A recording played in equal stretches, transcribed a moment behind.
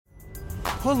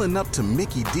Pulling up to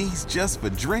Mickey D's just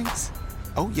for drinks?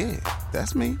 Oh yeah,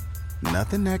 that's me.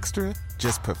 Nothing extra,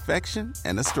 just perfection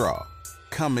and a straw.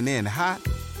 Coming in hot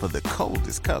for the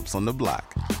coldest cups on the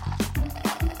block.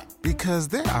 Because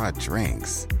there are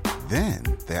drinks. Then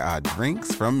there are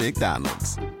drinks from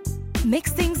McDonald's.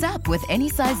 Mix things up with any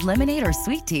size lemonade or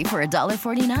sweet tea for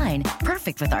 $1.49.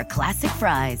 Perfect with our classic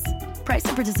fries. Price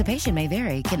and participation may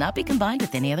vary. Cannot be combined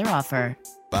with any other offer.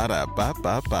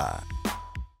 Ba-da-ba-ba-ba.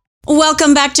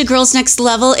 Welcome back to Girls Next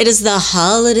Level. It is the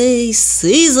holiday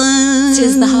season.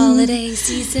 Tis the holiday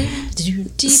season.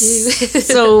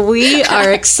 So we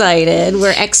are excited.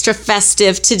 We're extra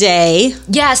festive today.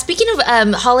 Yeah, speaking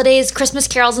of holidays, Christmas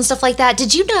carols and stuff like that,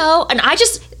 did you know, and I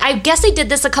guess they did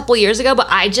this a couple years ago, but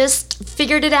I just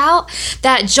figured it out,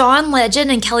 that John Legend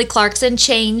and Kelly Clarkson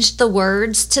changed the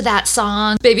words to that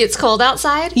song, Baby It's Cold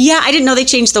Outside? Yeah, I didn't know they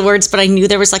changed the words, but I knew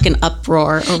there was like an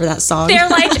uproar over that song. They're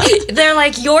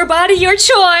like, your body, your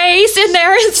choice in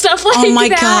there and stuff like that. Oh my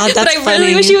God, that's funny. But I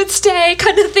really wish you would stay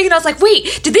kind of thing. And I was like,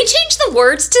 wait, did they change the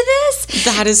words to this?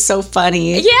 That is so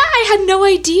funny. Yeah, I had no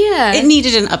idea. It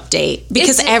needed an update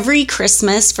because every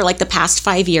Christmas for like the past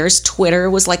 5 years, Twitter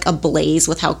was like ablaze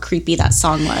with how creepy that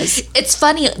song was. It's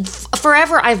funny.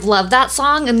 Forever I've loved that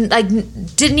song and I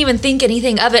didn't even think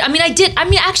anything of it.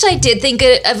 I did think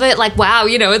of it like, wow,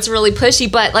 it's really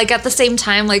pushy, but like at the same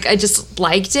time, like I just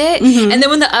liked it. Mm-hmm. And then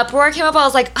when the uproar came up, I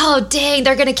was like, oh dang,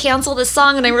 they're gonna cancel this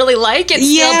song and I really like it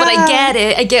still, but I get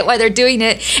it. I get why they're doing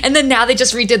it. And then now they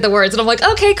just redid the words and I'm like,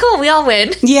 okay, cool, we all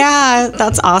win. Yeah,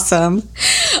 that's awesome.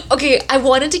 Okay, I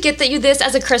wanted to get you this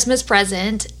as a Christmas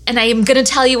present, and I am going to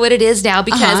tell you what it is now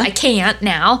because I can't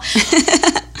now.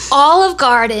 Olive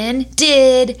Garden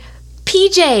did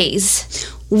PJs.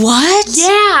 What?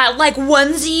 Yeah, like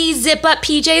onesie zip-up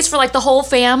PJs for like the whole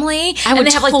family. I would and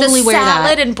they have like totally the wear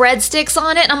salad that. and breadsticks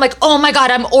on it. And I'm like, oh my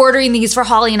God, I'm ordering these for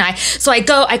Holly and I. So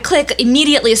I click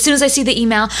immediately as soon as I see the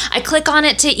email. I click on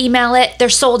it to email it. They're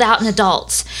sold out in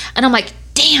adults. And I'm like,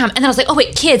 damn. And then I was like, oh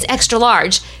wait, kids, extra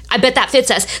large. I bet that fits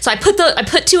us. So I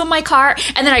put 2 in my cart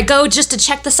and then I go just to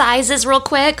check the sizes real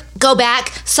quick. Go back.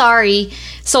 Sorry,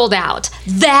 sold out.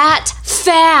 That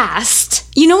fast.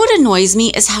 You know what annoys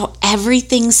me is how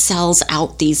everything sells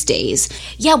out these days.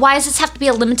 Yeah, why does this have to be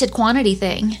a limited quantity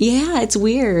thing? Yeah, it's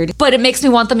weird. But it makes me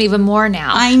want them even more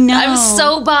now. I know. I'm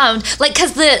so bummed. Like,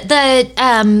 because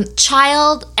the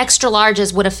child extra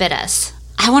larges would have fit us.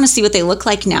 I want to see what they look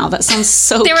like now. That sounds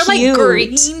so cute. They were like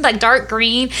green, like dark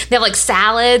green. They have like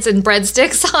salads and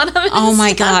breadsticks on them. Oh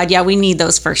my God. Yeah, we need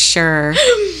those for sure.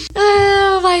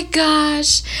 Oh my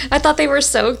gosh. I thought they were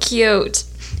so cute.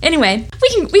 Anyway, we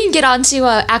can get on to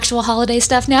actual holiday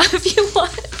stuff now if you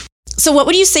want. So what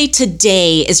would you say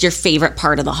today is your favorite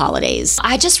part of the holidays?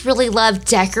 I just really love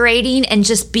decorating and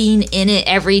just being in it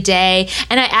every day.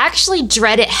 And I actually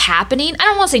dread it happening. I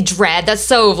don't want to say dread. That's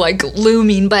so like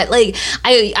looming. But like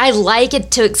I like it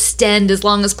to extend as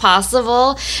long as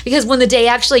possible. Because when the day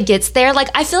actually gets there, like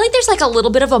I feel like there's like a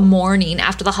little bit of a mourning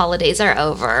after the holidays are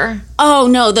over. Oh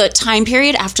no, the time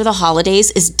period after the holidays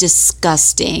is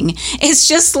disgusting. It's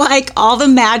just like all the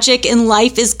magic in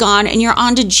life is gone and you're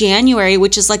on to January,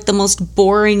 which is like the most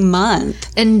boring month.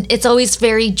 And it's always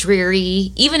very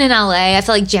dreary. Even in LA, I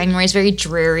feel like January is very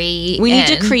dreary. We need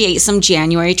to create some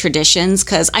January traditions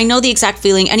because I know the exact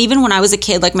feeling. And even when I was a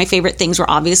kid, like my favorite things were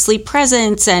obviously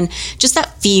presents and just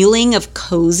that feeling of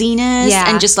coziness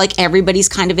and just like everybody's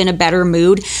kind of in a better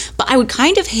mood. But I would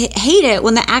kind of hate it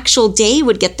when the actual day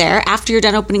would get there after you're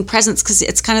done opening presents because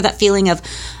it's kind of that feeling of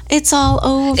it's all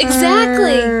over.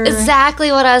 Exactly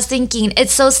what I was thinking.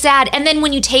 It's so sad. And then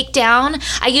when you take down,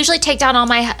 I usually take down all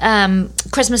my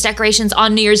Christmas decorations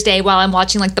on New Year's Day while I'm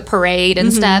watching like the parade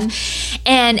and stuff.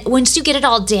 And once you get it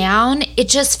all down, it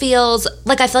just feels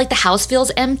like I feel like the house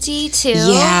feels empty too.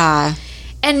 Yeah.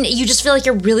 And you just feel like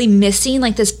you're really missing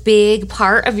like this big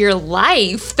part of your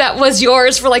life that was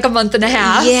yours for like a month and a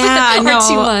half. Yeah, or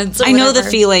 2 months. Or I know the whatever.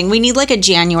 feeling. We need like a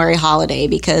January holiday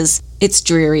because it's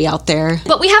dreary out there.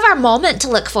 But we have our moment to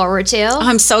look forward to.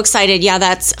 I'm so excited. Yeah,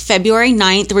 that's February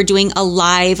 9th. We're doing a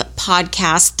live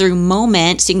podcast through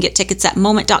Moment. So you can get tickets at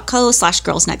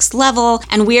moment.co/girlsnextlevel.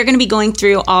 And we are going to be going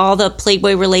through all the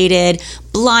Playboy related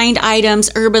blind items,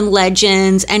 urban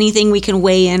legends, anything we can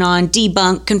weigh in on,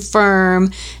 debunk, confirm,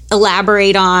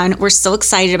 elaborate on. We're so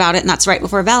excited about it. And that's right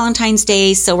before Valentine's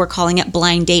Day. So we're calling it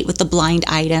Blind Date with the Blind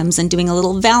Items and doing a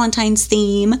little Valentine's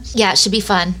theme. Yeah, it should be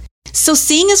fun. So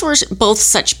seeing as we're both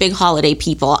such big holiday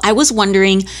people, I was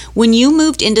wondering, when you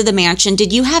moved into the mansion,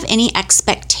 did you have any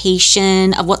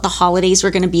expectation of what the holidays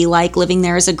were going to be like living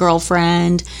there as a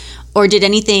girlfriend? Or did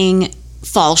anything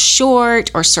fall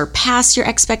short or surpass your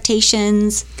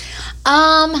expectations?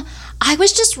 I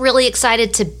was just really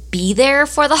excited to be there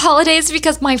for the holidays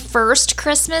because my first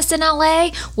Christmas in LA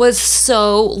was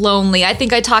so lonely. I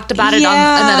think I talked about it on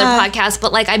another podcast,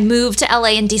 but like I moved to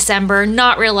LA in December,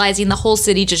 not realizing the whole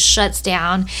city just shuts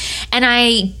down. And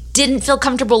I didn't feel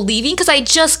comfortable leaving because I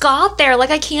just got there. Like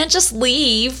I can't just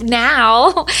leave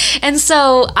now. And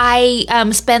so I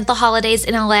spent the holidays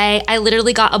in LA. I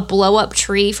literally got a blow up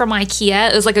tree from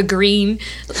IKEA. It was like a green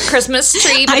Christmas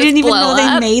tree. But I didn't even know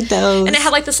they made those. And it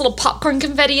had like this little popcorn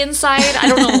confetti inside.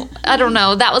 I don't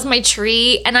know. That was my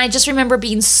tree. And I just remember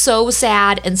being so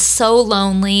sad and so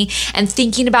lonely and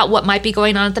thinking about what might be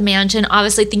going on at the mansion.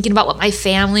 Obviously thinking about what my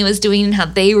family was doing and how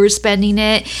they were spending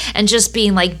it. And just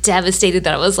being like devastated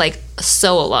that I was like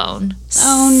so alone.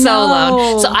 Oh, so no.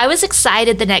 alone. So I was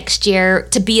excited the next year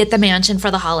to be at the mansion for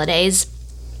the holidays.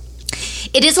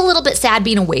 It is a little bit sad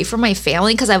being away from my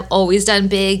family because I've always done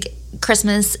big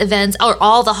Christmas events or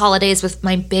all the holidays with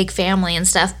my big family and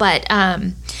stuff. But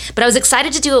I was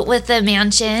excited to do it with the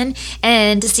mansion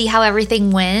and to see how everything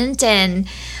went, and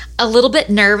a little bit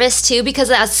nervous too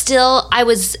because I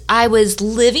was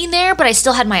living there, but I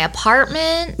still had my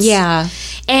apartment. Yeah.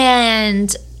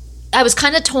 And I was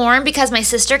kind of torn because my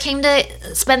sister came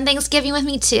to spend Thanksgiving with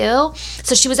me too.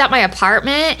 So she was at my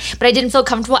apartment, but I didn't feel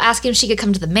comfortable asking if she could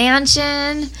come to the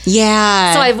mansion.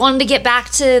 Yeah. So I wanted to get back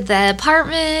to the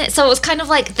apartment. So it was kind of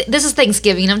like, this is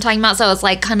Thanksgiving I'm talking about. So it was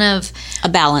like kind of a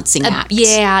balancing act.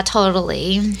 Yeah,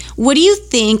 totally. What do you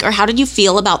think, or how did you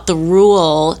feel about the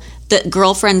rule that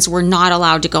girlfriends were not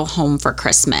allowed to go home for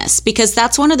Christmas? Because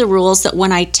that's one of the rules that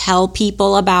when I tell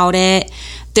people about it,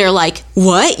 they're like,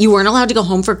 what? You weren't allowed to go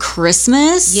home for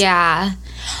Christmas? Yeah.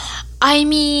 I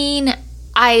mean,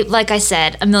 like I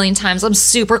said a million times, I'm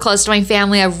super close to my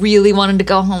family. I really wanted to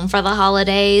go home for the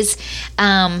holidays.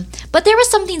 But there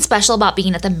was something special about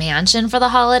being at the mansion for the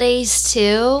holidays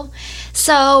too.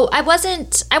 So I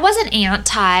wasn't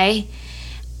anti,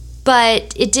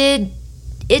 but it did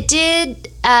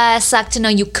suck to know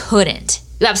you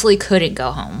absolutely couldn't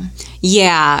go home.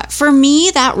 Yeah, for me,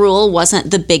 that rule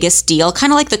wasn't the biggest deal.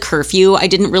 Kind of like the curfew, I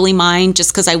didn't really mind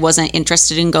just because I wasn't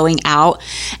interested in going out.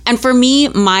 And for me,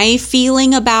 my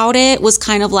feeling about it was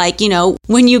kind of like,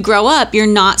 when you grow up, you're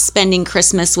not spending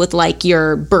Christmas with like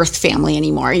your birth family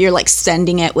anymore. You're like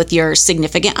spending it with your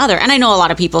significant other. And I know a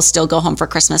lot of people still go home for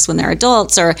Christmas when they're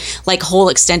adults, or like whole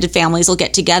extended families will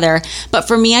get together. But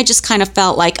for me, I just kind of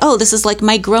felt like, oh, this is like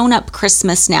my grown-up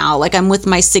Christmas now. Like I'm with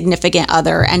my significant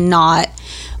other and not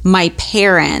my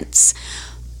parents.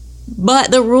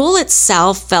 But the rule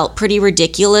itself felt pretty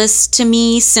ridiculous to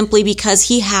me simply because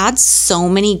he had so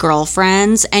many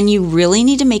girlfriends, and you really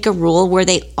need to make a rule where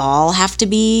they all have to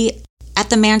be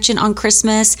at the mansion on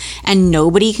Christmas and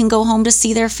nobody can go home to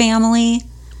see their family.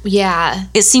 Yeah.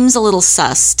 It seems a little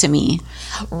sus to me.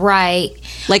 Right.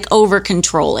 Like over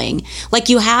controlling. Like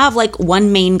you have like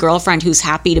one main girlfriend who's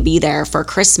happy to be there for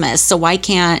Christmas. So why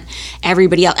can't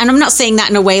everybody else? And I'm not saying that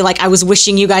in a way like I was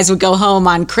wishing you guys would go home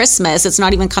on Christmas. It's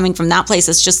not even coming from that place.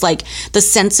 It's just like the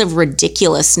sense of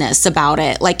ridiculousness about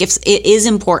it. Like if it is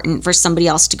important for somebody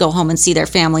else to go home and see their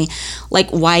family,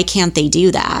 like why can't they do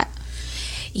that?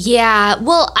 Yeah,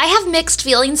 well, I have mixed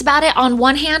feelings about it. On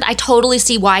one hand, I totally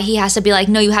see why he has to be like,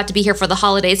 no, you have to be here for the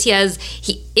holidays.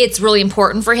 It's really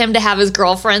important for him to have his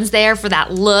girlfriends there for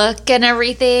that look and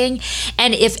everything.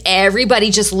 And if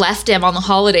everybody just left him on the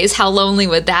holidays, how lonely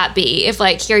would that be? If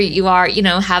like here you are,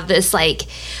 have this like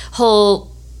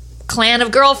whole clan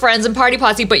of girlfriends and party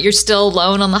posse, but you're still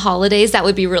alone on the holidays, that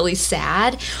would be really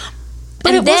sad.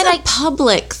 But it wasn't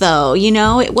public though,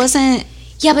 it wasn't.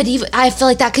 Yeah, but I feel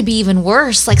like that could be even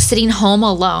worse, like sitting home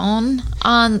alone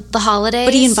on the holidays.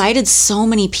 But he invited so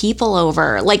many people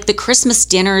over. Like the Christmas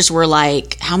dinners were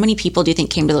like, how many people do you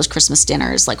think came to those Christmas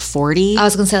dinners? Like 40? I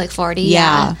was going to say like 40,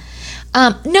 yeah.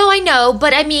 No, I know,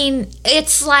 but I mean,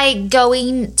 it's like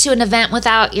going to an event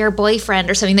without your boyfriend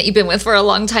or something that you've been with for a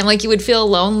long time. Like you would feel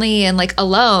lonely and like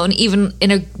alone, even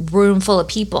in a room full of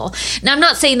people. Now, I'm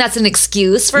not saying that's an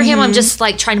excuse for him. I'm just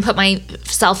like trying to put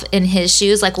myself in his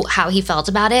shoes, like how he felt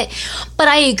about it. But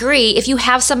I agree. If you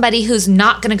have somebody who's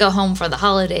not going to go home for the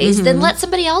holidays, then let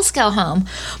somebody else go home.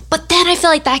 But then I feel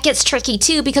like that gets tricky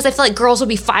too, because I feel like girls will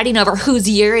be fighting over whose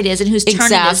year it is and whose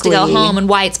turn it is to go home, and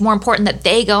why it's more important that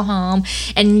they go home.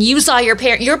 And you saw your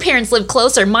parents live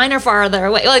closer, mine are farther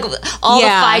away. Like all the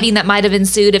fighting that might have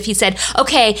ensued if he said,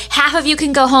 okay, half of you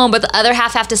can go home, but the other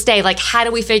half have to stay. Like, how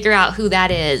do we figure out who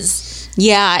that is?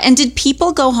 Yeah. And did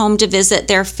people go home to visit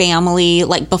their family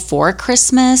like before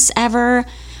Christmas ever?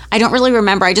 I don't really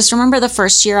remember. I just remember the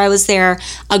first year I was there,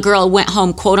 a girl went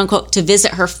home, quote unquote, to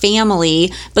visit her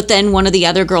family, but then one of the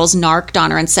other girls narked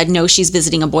on her and said, no, she's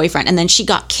visiting a boyfriend. And then she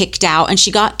got kicked out, and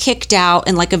she got kicked out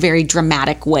in like a very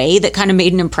dramatic way that kind of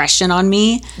made an impression on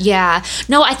me. Yeah.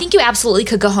 No, I think you absolutely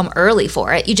could go home early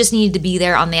for it. You just needed to be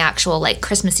there on the actual like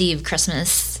Christmas Eve,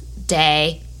 Christmas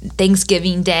Day,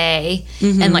 Thanksgiving Day,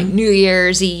 and like New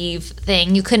Year's Eve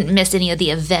thing. You couldn't miss any of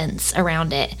the events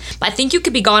around it. But I think you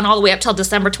could be gone all the way up till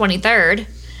December 23rd.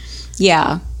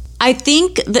 Yeah. I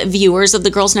think that viewers of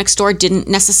The Girls Next Door didn't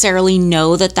necessarily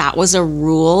know that that was a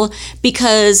rule,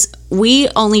 because we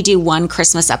only do one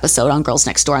Christmas episode on Girls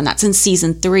Next Door, and that's in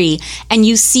season 3. And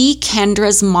you see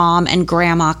Kendra's mom and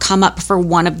grandma come up for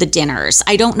one of the dinners.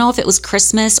 I don't know if it was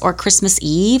Christmas or Christmas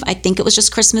Eve. I think it was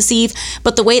just Christmas Eve.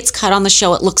 But the way it's cut on the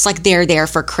show, it looks like they're there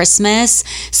for Christmas.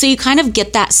 So you kind of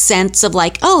get that sense of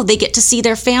like, oh, they get to see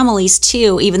their families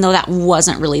too, even though that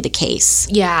wasn't really the case.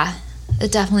 Yeah. It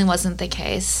definitely wasn't the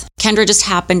case. Kendra just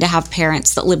happened to have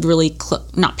parents that lived really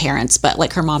not parents, but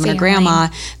like her mom and her grandma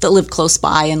that lived close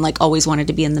by and like always wanted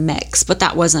to be in the mix. But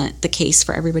that wasn't the case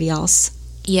for everybody else.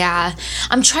 Yeah.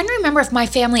 I'm trying to remember if my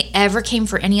family ever came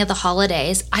for any of the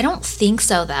holidays. I don't think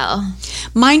so, though.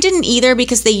 Mine didn't either,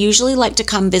 because they usually like to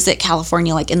come visit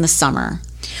California like in the summer.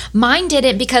 Mine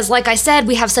didn't, because like I said,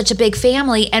 we have such a big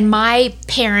family, and my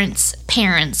parents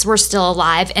were still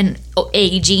alive and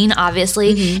aging,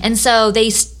 obviously. And so they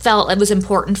felt it was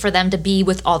important for them to be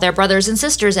with all their brothers and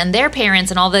sisters and their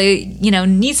parents and all the,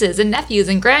 nieces and nephews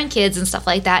and grandkids and stuff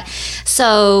like that.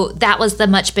 So that was the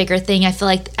much bigger thing. I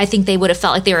think they would have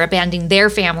felt like they were abandoning their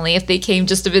family if they came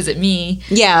just to visit me.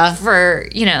 Yeah. For,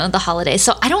 the holidays.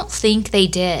 So I don't think they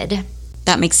did.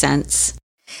 That makes sense.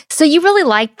 So you really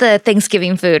liked the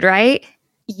Thanksgiving food, right?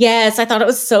 Yes, I thought it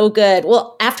was so good.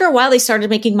 Well, after a while, they started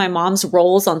making my mom's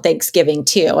rolls on Thanksgiving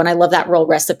too. And I love that roll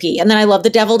recipe. And then I love the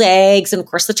deviled eggs and, of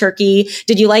course, the turkey.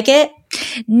 Did you like it?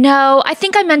 No, I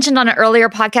think I mentioned on an earlier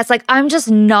podcast, like I'm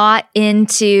just not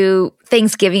into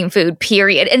Thanksgiving food,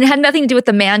 period. And it had nothing to do with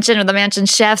the mansion or the mansion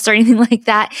chefs or anything like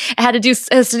that. It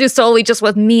has to do solely just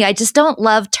with me. I just don't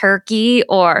love turkey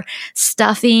or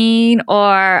stuffing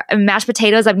or mashed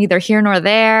potatoes. I'm neither here nor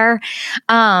there.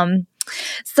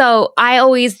 So I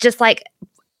always just like,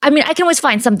 I can always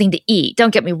find something to eat.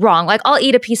 Don't get me wrong. Like I'll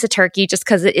eat a piece of turkey just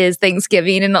because it is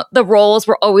Thanksgiving, and the rolls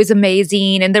were always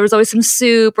amazing, and there was always some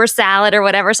soup or salad or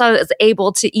whatever. So I was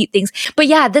able to eat things. But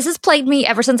yeah, this has plagued me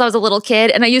ever since I was a little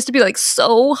kid. And I used to be like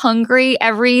so hungry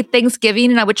every Thanksgiving,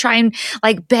 and I would try and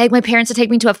like beg my parents to take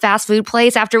me to a fast food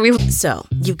place after we. So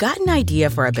you've got an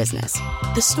idea for a business,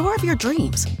 the store of your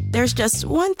dreams. There's just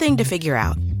one thing to figure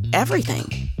out.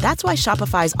 Everything. That's why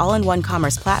Shopify's all-in-one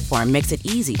commerce platform makes it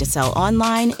easy to sell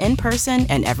online, in person,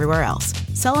 and everywhere else.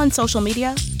 Sell on social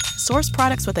media, source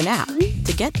products with an app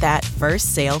to get that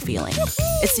first sale feeling.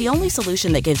 It's the only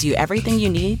solution that gives you everything you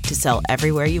need to sell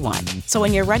everywhere you want. So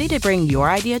when you're ready to bring your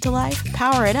idea to life,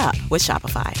 power it up with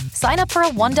Shopify. Sign up for a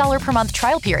 $1 per month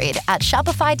trial period at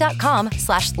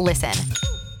shopify.com/listen.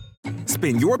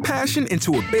 Spin your passion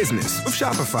into a business with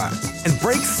Shopify and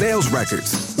break sales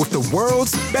records with the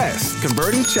world's best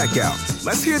converting checkout.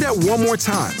 Let's hear that one more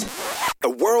time.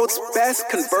 The world's best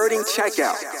converting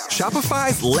checkout.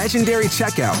 Shopify's legendary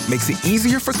checkout makes it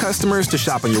easier for customers to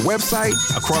shop on your website,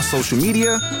 across social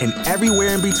media, and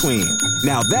everywhere in between.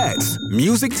 Now that's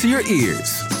music to your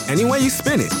ears. Any way you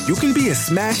spin it, you can be a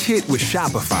smash hit with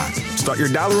Shopify. Start your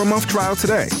 $1 a month trial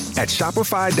today at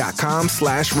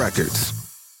shopify.com/records.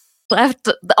 Left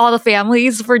all the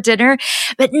families for dinner,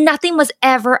 but nothing was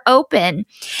ever open.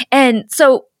 And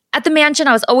so at the mansion,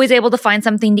 I was always able to find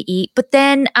something to eat. But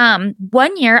then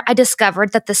one year I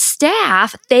discovered that the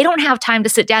staff, they don't have time to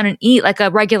sit down and eat like a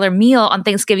regular meal on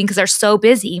Thanksgiving because they're so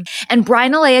busy. And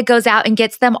Brian Alea goes out and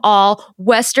gets them all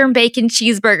Western bacon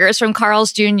cheeseburgers from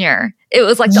Carl's Jr. It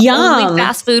was like the only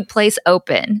fast food place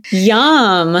open.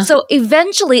 Yum. So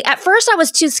eventually, at first I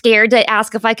was too scared to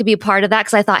ask if I could be a part of that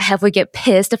because I thought Hev would get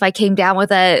pissed if I came down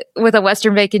with a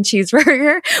Western bacon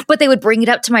cheeseburger. But they would bring it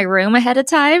up to my room ahead of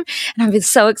time, and I'd be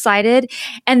so excited.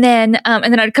 And then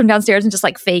I'd come downstairs and just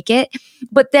like fake it.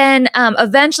 But then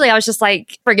eventually I was just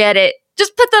like, forget it.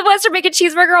 Just put the Western bacon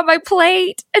cheeseburger on my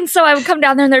plate. And so I would come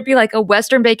down there and there'd be like a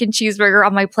Western bacon cheeseburger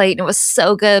on my plate. And it was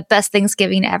so good. Best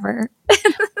Thanksgiving ever.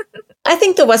 I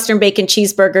think the Western bacon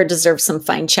cheeseburger deserves some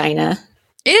fine china.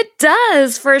 It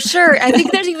does, for sure. I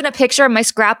think there's even a picture of my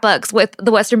scrapbooks with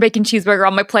the Western bacon cheeseburger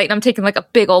on my plate, and I'm taking like a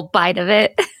big old bite of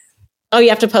it. Oh, you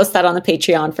have to post that on the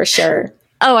Patreon for sure.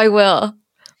 Oh, I will.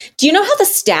 Do you know how the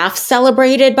staff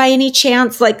celebrated by any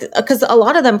chance? Like, because a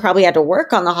lot of them probably had to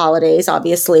work on the holidays,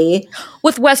 obviously.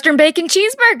 With Western bacon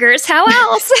cheeseburgers. How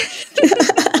else?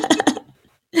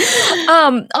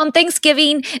 On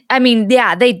Thanksgiving, I mean,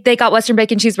 yeah, they got Western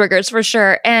bacon cheeseburgers for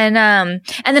sure. And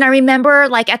then I remember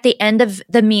like at the end of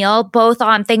the meal, both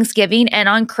on Thanksgiving and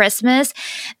on Christmas,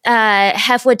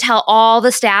 Hef would tell all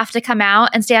the staff to come out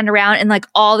and stand around, and like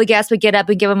all the guests would get up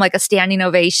and give him like a standing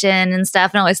ovation and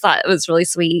stuff. And I always thought it was really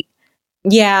sweet.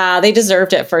 Yeah, they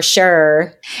deserved it for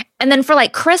sure. And then for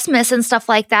like Christmas and stuff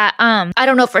like that, I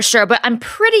don't know for sure, but I'm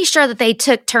pretty sure that they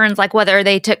took turns, like whether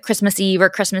they took Christmas Eve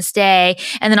or Christmas Day.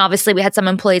 And then obviously we had some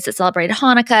employees that celebrated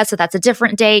Hanukkah, so that's a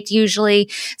different date usually.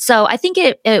 So I think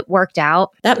it worked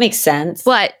out. That makes sense.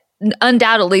 But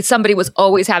undoubtedly, somebody was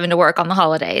always having to work on the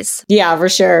holidays. Yeah, for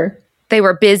sure. They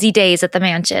were busy days at the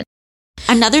mansion.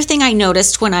 Another thing I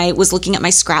noticed when I was looking at my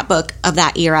scrapbook of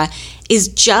that era is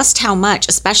just how much,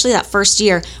 especially that first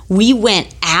year, we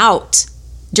went out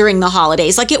during the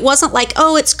holidays. Like it wasn't like,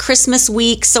 oh, it's Christmas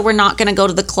week, so we're not going to go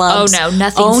to the clubs. Oh no,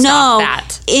 nothing stopped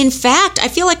that. In fact, I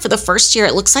feel like for the first year,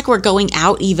 it looks like we're going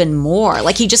out even more.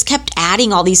 Like he just kept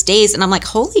adding all these days, and I'm like,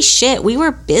 holy shit, we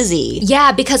were busy.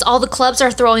 Yeah, because all the clubs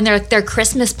are throwing their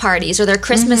Christmas parties or their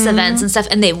Christmas events and stuff,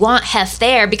 and they want Hef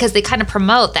there because they kind of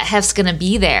promote that Hef's going to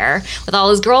be there with all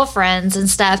his girlfriends and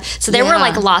stuff. So there were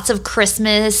like lots of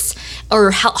Christmas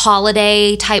or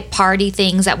holiday type party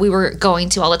things that we were going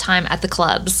to all the time at the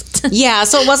clubs. Yeah,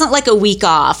 so it wasn't like a week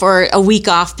off or a week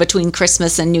off between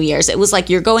Christmas and New Year's. It was like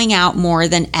you're going out more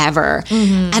than ever.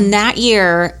 And that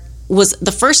year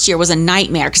the first year was a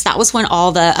nightmare because that was when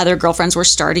all the other girlfriends were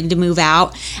starting to move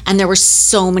out, and there were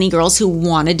so many girls who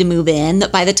wanted to move in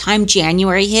that by the time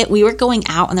January hit, we were going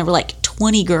out and there were like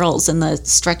 20 girls in the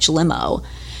stretch limo.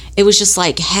 It was just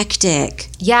like hectic.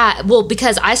 Yeah, well,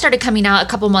 because I started coming out a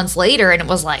couple months later and it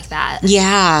was like that.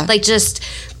 Yeah. Like just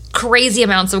crazy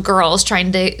amounts of girls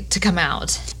trying to come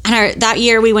out. And that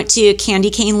year we went to Candy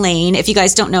Cane Lane. If you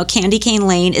guys don't know, Candy Cane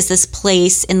Lane is this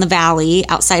place in the valley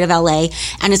outside of LA,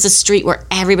 and it's a street where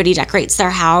everybody decorates their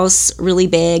house really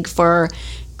big for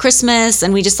Christmas,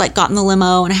 and we just like got in the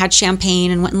limo and had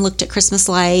champagne and went and looked at Christmas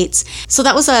lights. So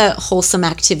that was a wholesome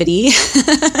activity.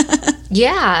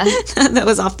 Yeah. That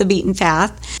was off the beaten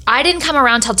path. I didn't come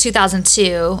around till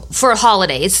 2002 for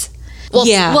holidays. Well,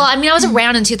 yeah. Well, I mean, I was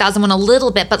around in 2001 a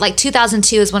little bit, but like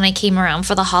 2002 is when I came around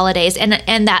for the holidays. And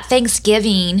that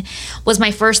Thanksgiving was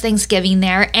my first Thanksgiving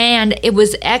there. And it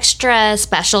was extra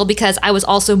special because I was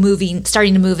also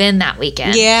starting to move in that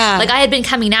weekend. Yeah. Like I had been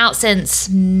coming out since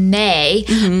May,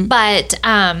 but,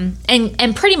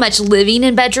 and pretty much living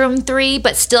in bedroom 3,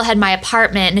 but still had my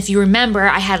apartment. And if you remember,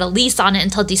 I had a lease on it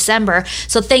until December.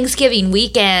 So Thanksgiving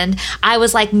weekend, I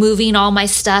was like moving all my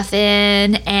stuff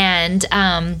in, and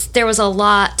there was a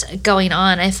lot going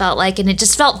on, I felt like, and it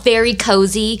just felt very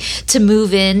cozy to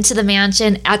move into the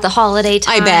mansion at the holiday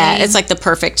time. I bet. It's like the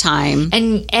perfect time.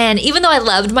 And even though I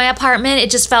loved my apartment,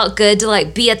 it just felt good to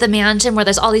like be at the mansion where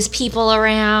there's all these people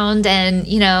around, and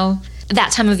you know,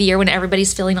 that time of year when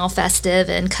everybody's feeling all festive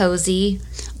and cozy.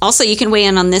 Also, you can weigh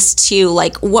in on this too.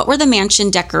 Like, what were the mansion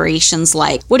decorations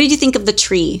like? What did you think of the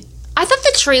tree? I thought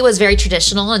the tree was very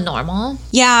traditional and normal.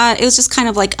 Yeah, it was just kind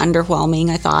of like underwhelming,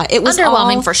 I thought. It was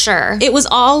underwhelming for sure. It was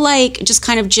all like just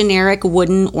kind of generic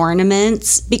wooden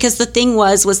ornaments, because the thing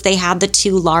was they had the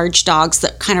 2 large dogs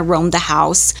that kind of roamed the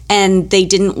house, and they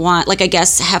didn't want, like, I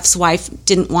guess Hef's wife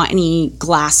didn't want any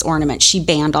glass ornaments. She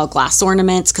banned all glass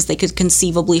ornaments because they could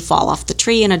conceivably fall off the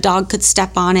tree and a dog could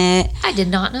step on it. I did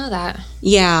not know that.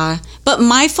 Yeah, but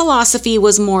my philosophy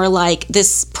was more like,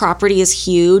 this property is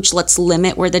huge. Let's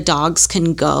limit where the dogs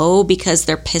can go because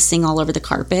they're pissing all over the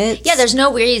carpet. Yeah, there's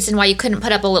no reason why you couldn't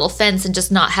put up a little fence and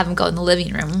just not have them go in the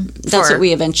living room. That's what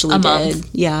we eventually did.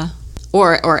 Yeah,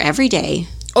 or every day.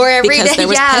 Or every day, there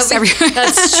was piss everywhere.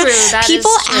 That's true.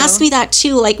 People asked me that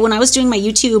too. Like when I was doing my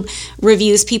YouTube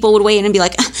reviews, people would weigh in and be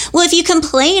like, well, if you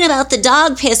complain about the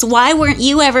dog piss, why weren't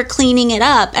you ever cleaning it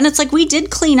up? And it's like, we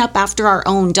did clean up after our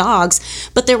own dogs,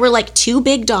 but there were like 2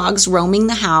 big dogs roaming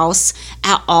the house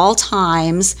at all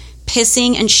times,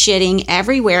 pissing and shitting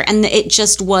everywhere. And it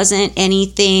just wasn't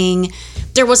anything.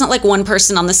 There wasn't like one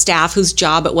person on the staff whose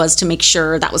job it was to make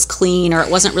sure that was clean, or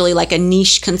it wasn't really like a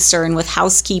niche concern with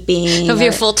housekeeping. It would be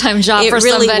a full-time job for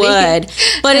somebody. It really would.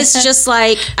 But it's just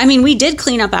like, I mean, we did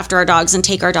clean up after our dogs and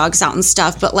take our dogs out and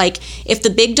stuff, but like if the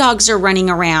big dogs are running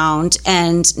around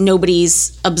and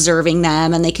nobody's observing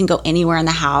them and they can go anywhere in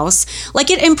the house,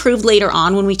 like it improved later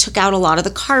on when we took out a lot of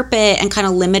the carpet and kind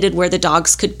of limited where the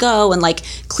dogs could go and like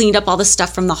cleaned up all the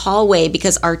stuff from the hallway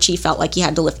because Archie felt like he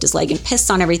had to lift his leg and piss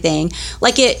on everything.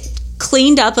 Like it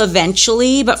cleaned up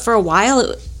eventually, but for a while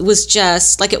it was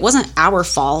just like, it wasn't our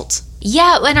fault.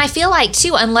 Yeah, and I feel like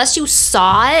too, unless you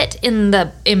saw it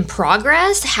in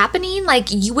progress happening, like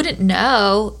you wouldn't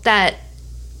know that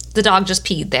the dog just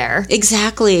peed there.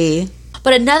 Exactly.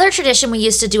 But another tradition we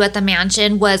used to do at the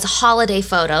mansion was holiday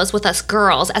photos with us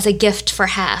girls as a gift for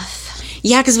Hef.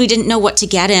 Yeah, because we didn't know what to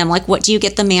get him. Like, what do you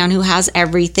get the man who has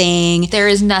everything? There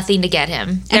is nothing to get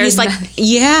him. And he's like,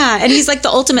 and he's like the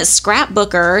ultimate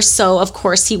scrapbooker. So, of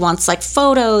course, he wants like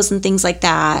photos and things like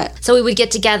that. So we would get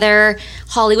together.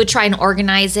 Holly would try and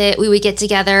organize it. We would get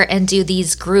together and do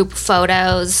these group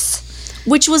photos.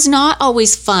 Which was not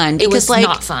always fun. It was like,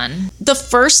 not fun. The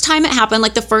first time it happened,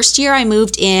 like the first year I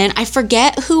moved in, I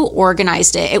forget who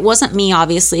organized it. It wasn't me,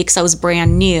 obviously, because I was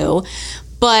brand new.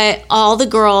 But all the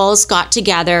girls got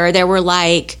together. There were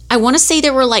like, I want to say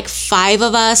there were like 5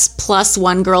 of us plus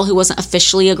one girl who wasn't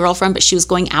officially a girlfriend, but she was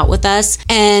going out with us.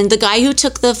 And the guy who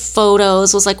took the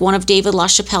photos was like one of David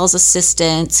LaChapelle's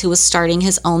assistants who was starting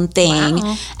his own thing.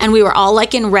 Wow. And we were all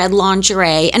like in red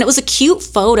lingerie. And it was a cute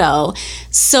photo.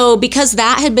 So because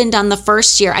that had been done the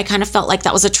first year, I kind of felt like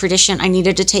that was a tradition I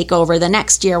needed to take over the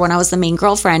next year when I was the main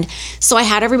girlfriend. So I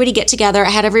had everybody get together. I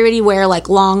had everybody wear like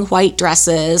long white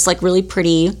dresses, like really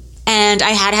pretty. And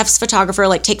I had Hef's photographer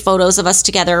like take photos of us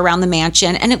together around the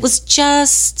mansion. And it was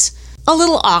just a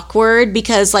little awkward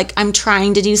because like I'm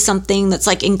trying to do something that's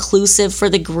like inclusive for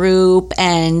the group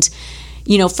and,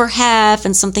 you know, for Hef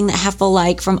and something that Hef will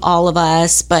like from all of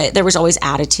us. But there was always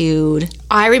attitude.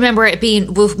 I remember it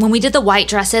being, when we did the white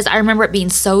dresses, I remember it being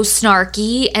so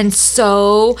snarky and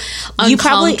so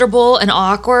uncomfortable and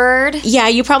awkward. Yeah,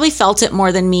 you probably felt it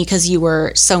more than me because you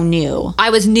were so new.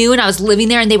 I was new and I was living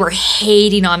there and they were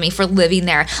hating on me for living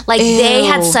there. Like they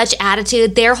had such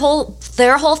attitude. Their whole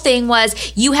thing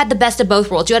was you had the best of both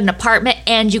worlds. You had an apartment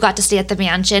and you got to stay at the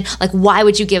mansion. Like why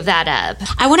would you give that up?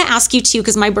 I want to ask you too,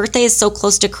 because my birthday is so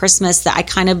close to Christmas that I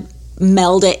kind of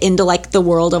meld it into like the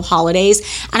world of holidays.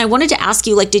 And I wanted to ask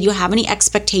you, like, did you have any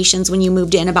expectations when you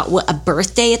moved in about what a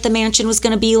birthday at the mansion was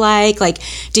going to be like? Like,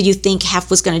 did you think Hef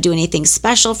was going to do anything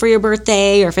special for your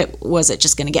birthday, or if it was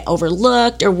just going to get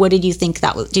overlooked, or what did you think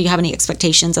that was? Do you have any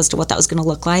expectations as to what that was going to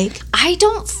look like? I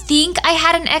don't think I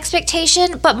had an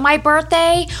expectation, but my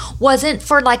birthday wasn't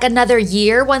for like another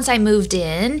year once I moved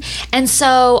in. And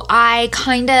so I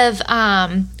kind of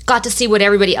got to see what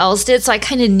everybody else did, so I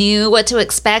kind of knew what to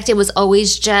expect. It was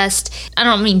always just, I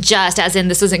don't mean just as in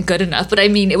this isn't good enough, but I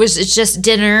mean it's just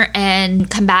dinner and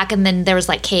come back, and then there was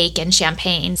like cake and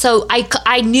champagne. So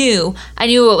I knew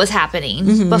what was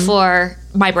happening before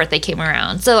my birthday came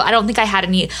around. So I don't think I had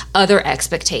any other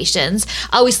expectations.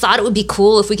 I always thought it would be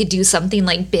cool if we could do something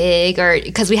like big, or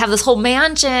because we have this whole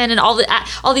mansion and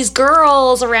all these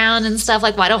girls around and stuff.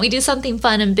 Like, why don't we do something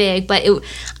fun and big? But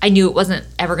I knew it wasn't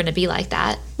ever going to be like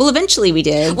that. Well, eventually we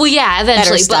did. Well, yeah,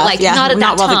 eventually, but like not at that time.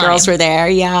 Not while the girls were there.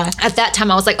 Yeah. At that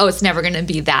time, I was like, oh, it's never going to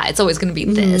be that. It's always going to be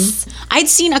this. I'd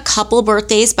seen a couple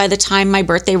birthdays by the time my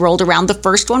birthday rolled around. The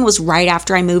first one was right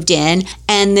after I moved in,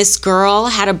 and this girl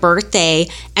had a birthday,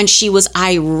 and she was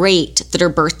irate that her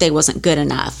birthday wasn't good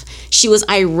enough. She was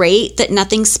irate that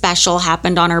nothing special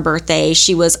happened on her birthday.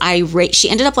 She was irate.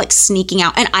 She ended up like sneaking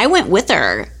out, and I went with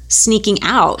her. Sneaking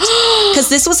out, because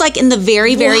this was like in the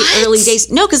very early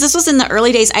days. No, because this was in the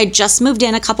early days. I just moved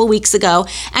in a couple weeks ago,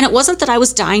 and it wasn't that I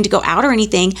was dying to go out or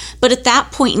anything, but at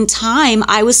that point in time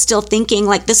I was still thinking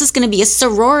like, this is going to be a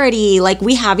sorority, like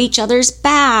we have each other's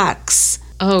backs.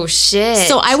 Oh shit.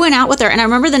 So I went out with her, and I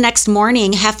remember the next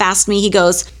morning Hef asked me, he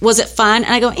goes, was it fun?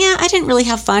 And I go, yeah, I didn't really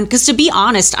have fun, because to be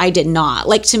honest, I did not.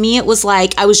 Like, to me it was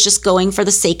like I was just going for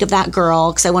the sake of that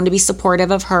girl, because I wanted to be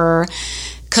supportive of her,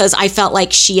 because I felt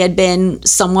like she had been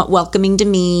somewhat welcoming to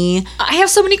me. I have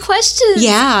so many questions.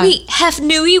 Yeah. Wait, Hef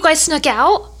knew you guys snuck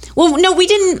out? Well, no, we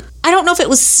didn't. I don't know if it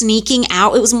was sneaking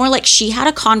out. It was more like she had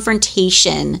a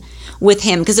confrontation with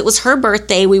him because it was her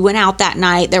birthday. We went out that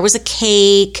night. There was a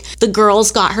cake. The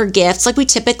girls got her gifts like we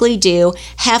typically do.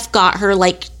 Hef got her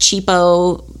like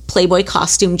cheapo Playboy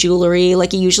costume jewelry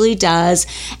like he usually does.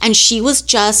 And she was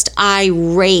just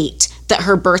irate that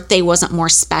her birthday wasn't more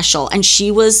special. And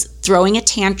she was throwing a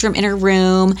tantrum in her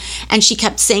room, and she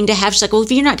kept saying to Hef, she's like, well,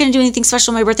 if you're not going to do anything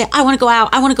special on my birthday, I want to go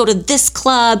out. I want to go to this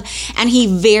club. And he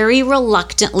very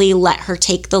reluctantly let her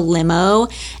take the limo,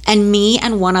 and me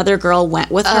and one other girl went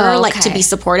with her to be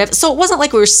supportive. So it wasn't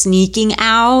like we were sneaking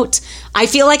out. I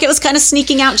feel like it was kind of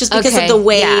sneaking out just because of the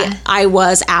way I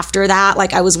was after that.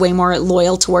 Like, I was way more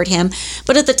loyal toward him.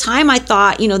 But at the time I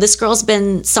thought, you know, this girl's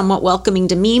been somewhat welcoming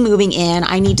to me moving in.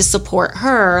 I need to support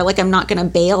her. Like, I'm not going to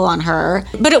bail on her.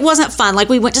 But it wasn't fun. Like,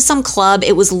 we went to some club.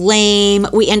 It was lame.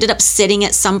 We ended up sitting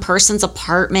at some person's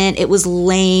apartment. It was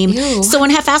lame. Ew. So when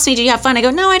Hef asked me, did you have fun? I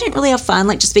go, no, I didn't really have fun.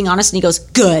 Like, just being honest. And he goes,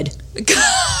 good.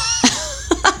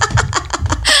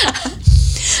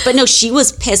 But no, she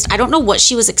was pissed. I don't know what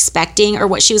she was expecting or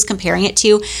what she was comparing it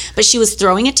to, but she was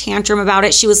throwing a tantrum about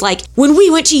it. She was like, when we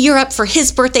went to Europe for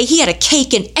his birthday, he had a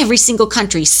cake in every single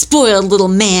country. Spoiled little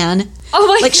man. Oh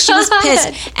my God. She was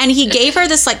pissed. And he gave her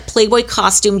this like Playboy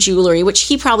costume jewelry, which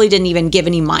he probably didn't even give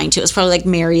any mind to. It was probably like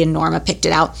Mary and Norma picked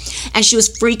it out. And she was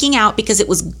freaking out because it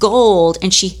was gold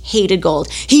and she hated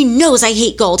gold. He knows I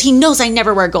hate gold. He knows I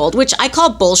never wear gold, which I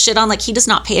call bullshit on. Like, he does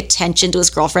not pay attention to his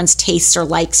girlfriend's tastes or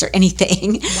likes or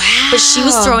anything. Wow. But she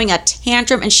was throwing a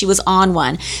tantrum and she was on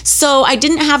one. So I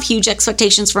didn't have huge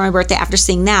expectations for my birthday after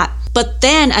seeing that. But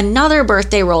then another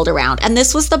birthday rolled around, and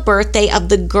this was the birthday of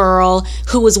the girl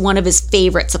who was one of his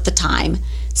favorites at the time.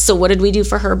 So what did we do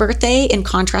for her birthday in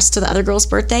contrast to the other girl's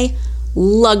birthday?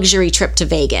 Luxury trip to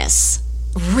Vegas.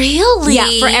 Really?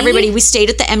 Yeah, for everybody. We stayed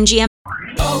at the MGM.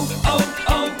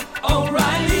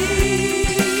 O'Reilly.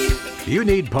 You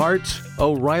need parts?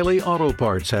 O'Reilly Auto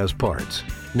Parts has parts.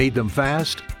 Need them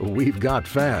fast? We've got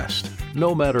fast.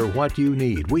 No matter what you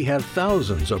need, we have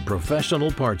thousands of professional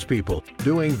parts people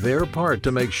doing their part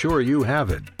to make sure you have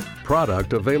it.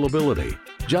 Product availability.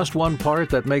 Just one part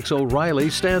that makes O'Reilly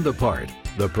stand apart.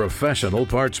 The professional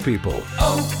parts people.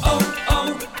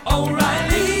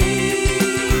 O'Reilly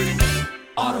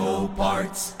Auto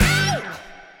Parts.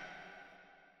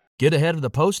 Get ahead of the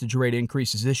postage rate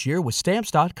increases this year with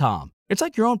Stamps.com. It's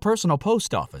like your own personal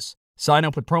post office. Sign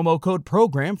up with promo code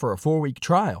PROGRAM for a 4-week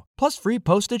trial, plus free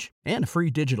postage and a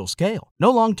free digital scale. No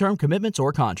long-term commitments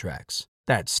or contracts.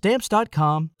 That's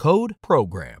Stamps.com, code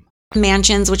PROGRAM.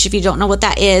 Mansions, which if you don't know what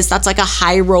that is, that's like a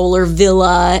high roller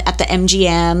villa at the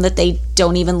MGM that they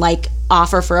don't even like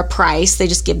offer for a price. They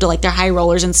just give to like their high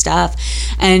rollers and stuff.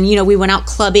 And, you know, we went out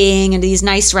clubbing and these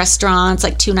nice restaurants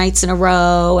like 2 nights in a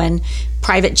row and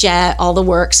private jet, all the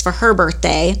works for her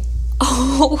birthday.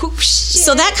 Oh, shit.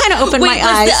 So that kind of opened my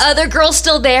eyes. Was the other girl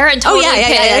still there and totally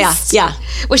pissed? Yeah.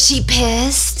 Was she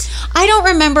pissed? I don't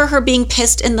remember her being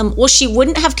pissed in the... Well, she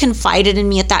wouldn't have confided in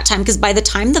me at that time because by the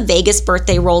time the Vegas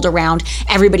birthday rolled around,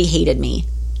 everybody hated me.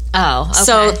 Oh, okay.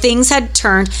 So things had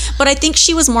turned, but I think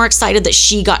she was more excited that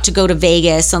she got to go to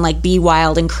Vegas and like be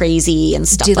wild and crazy and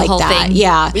stuff like that. Thing.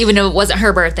 Yeah. Even though it wasn't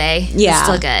her birthday. Yeah. It's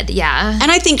still good. Yeah. And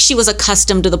I think she was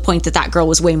accustomed to the point that that girl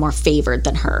was way more favored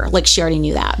than her. Like she already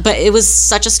knew that, but it was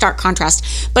such a stark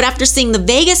contrast. But after seeing the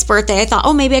Vegas birthday, I thought,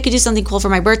 oh, maybe I could do something cool for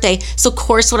my birthday. So of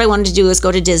course what I wanted to do is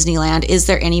go to Disneyland. Is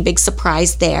there any big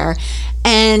surprise there?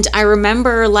 And I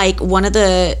remember like one of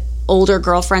the older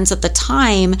girlfriends at the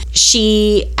time,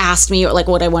 she asked me like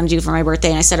what I want to do for my birthday,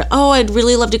 and I said, oh, I'd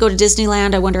really love to go to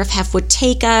Disneyland. I wonder if Hef would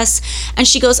take us. And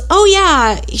she goes, oh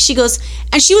yeah. She goes,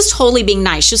 and she was totally being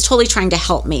nice. She was totally trying to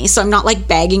help me, so I'm not like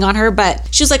bagging on her, but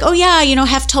she was like, oh yeah, you know,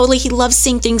 Hef totally, he loves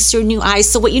seeing things through new eyes,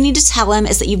 so what you need to tell him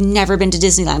is that you've never been to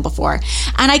Disneyland before.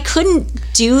 And I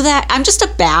couldn't do that. I'm just a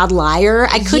bad liar.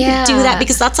 I couldn't do that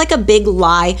because that's like a big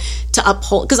lie to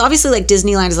uphold, because obviously like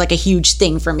Disneyland is like a huge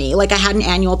thing for me. Like I had an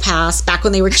annual pass back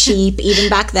when they were cheap, even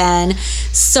back then.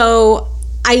 So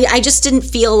I just didn't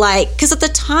feel like, because at the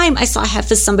time I saw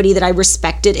Hef as somebody that I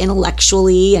respected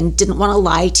intellectually and didn't want to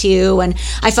lie to, and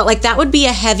I felt like that would be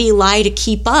a heavy lie to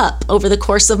keep up over the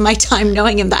course of my time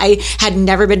knowing him, that I had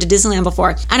never been to Disneyland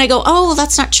before. And I go, oh, well,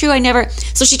 that's not true, I never.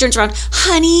 So she turns around,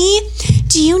 honey,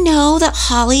 do you know that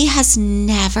Holly has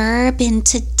never been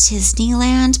to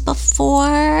Disneyland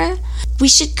before? We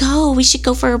should go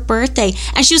for her birthday.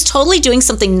 And she was totally doing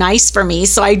something nice for me,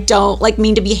 so I don't like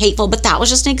mean to be hateful, but that was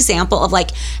just an example of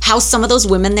like how some of those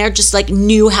women there just like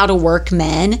knew how to work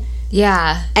men.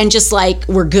 Yeah. And just like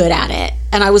were good at it.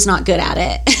 And I was not good at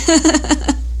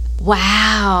it.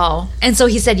 Wow. And so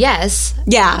he said yes.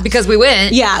 Yeah. Because we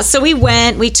went. Yeah. So we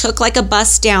went. We took like a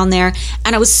bus down there.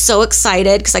 And I was so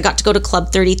excited because I got to go to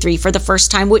Club 33 for the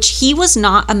first time, which he was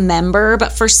not a member.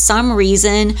 But for some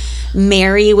reason,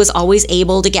 Mary was always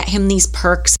able to get him these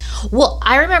perks. Well,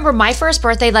 I remember my first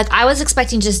birthday, like I was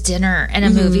expecting just dinner and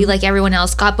a movie like everyone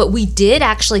else got. But we did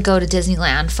actually go to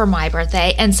Disneyland for my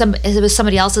birthday. And it was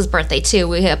somebody else's birthday too.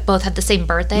 We both had the same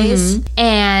birthdays.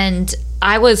 And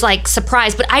I was like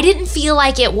surprised, but I didn't feel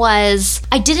like it was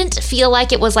like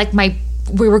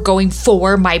we were going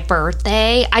for my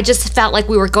birthday. I just felt like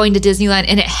we were going to Disneyland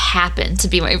and it happened to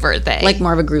be my birthday. Like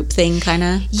more of a group thing, kind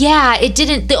of? Yeah, it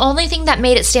didn't. The only thing that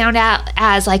made it stand out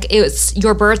as like it was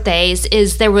your birthdays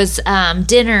is there was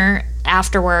dinner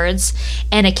afterwards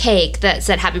and a cake that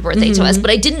said happy birthday to us, but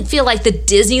I didn't feel like the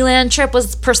Disneyland trip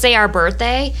was per se our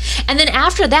birthday. And then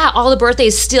after that, all the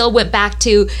birthdays still went back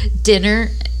to dinner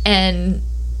and,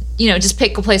 you know, just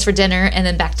pick a place for dinner and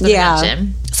then back to the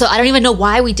mansion. So I don't even know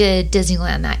why we did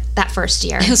Disneyland that first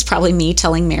year. It was probably me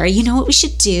telling Mary, you know what we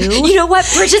should do? You know what?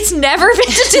 Bridget's never been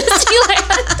to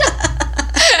Disneyland.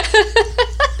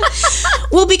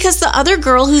 Well, because the other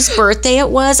girl whose birthday it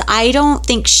was, I don't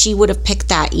think she would have picked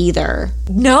that either.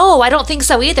 No, I don't think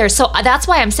so either. So that's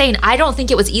why I'm saying I don't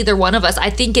think it was either one of us. I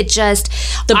think it just...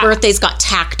 The birthdays got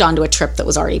tacked onto a trip that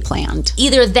was already planned.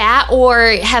 Either that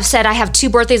or have said, I have 2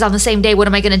 birthdays on the same day. What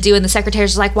am I going to do? And the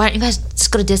secretary's like, why don't you guys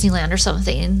just go to Disneyland or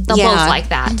something? They'll both like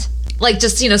that. Like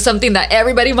just, something that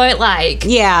everybody might like.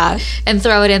 Yeah. And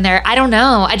throw it in there. I don't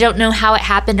know. I don't know how it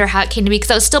happened or how it came to be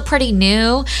because I was still pretty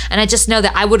new. And I just know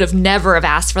that I would have never have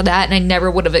asked for that and I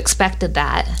never would have expected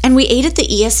that. And we ate at the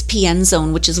ESPN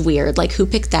zone, which is weird. Like, who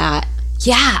picked that?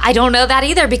 Yeah, I don't know that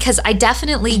either because I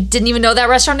definitely didn't even know that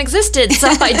restaurant existed. So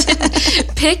I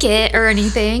didn't pick it or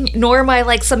anything, nor am I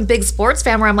like some big sports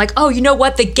fan where I'm like, oh, you know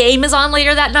what? The game is on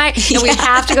later that night and we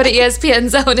have to go to ESPN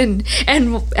Zone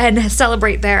and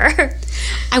celebrate there.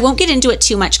 I won't get into it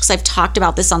too much because I've talked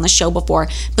about this on the show before,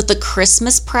 but the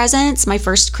Christmas presents, my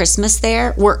first Christmas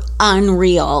there, were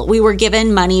unreal. We were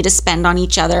given money to spend on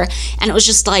each other, and it was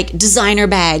just like designer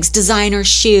bags, designer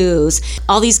shoes,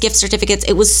 all these gift certificates.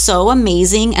 It was so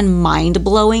amazing and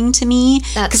mind-blowing to me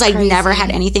because I'd never had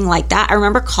anything like that. I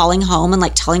remember calling home and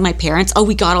like telling my parents, oh,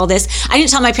 we got all this. I didn't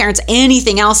tell my parents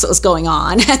anything else that was going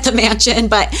on at the mansion,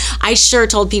 but I sure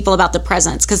told people about the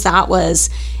presents because that was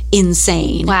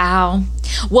insane. Wow.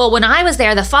 Well, when I was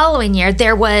there the following year,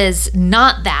 there was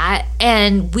not that,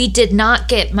 and we did not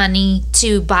get money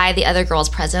to buy the other girls'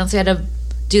 presents. We had to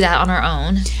do that on our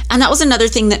own. And that was another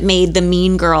thing that made the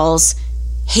mean girls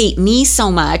hate me so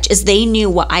much is they knew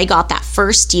what I got that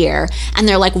first year, and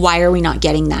they're like, why are we not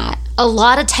getting that? A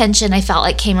lot of tension I felt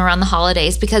like came around the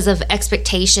holidays because of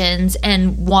expectations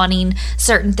and wanting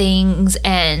certain things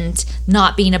and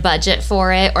not being a budget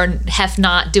for it or Hef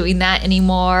not doing that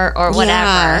anymore or whatever.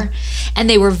 Yeah. And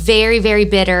they were very, very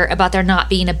bitter about there not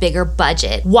being a bigger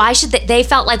budget. Why should they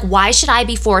felt like, why should I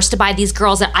be forced to buy these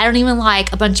girls that I don't even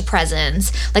like a bunch of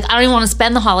presents? Like, I don't even want to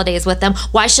spend the holidays with them.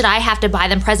 Why should I have to buy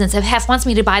them presents? If Hef wants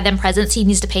me to buy them presents, he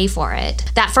needs to pay for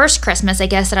it. That first Christmas, I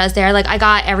guess, that I was there, like, I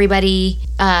got everybody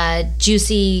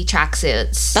juicy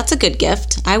tracksuits. That's a good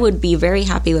gift. I would be very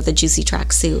happy with a juicy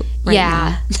tracksuit right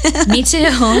now. Me too.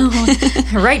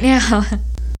 Right now.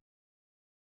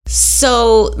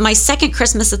 So my second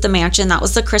Christmas at the mansion, that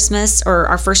was the Christmas or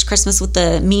our first Christmas with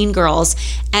the mean girls,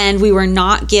 and we were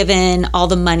not given all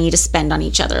the money to spend on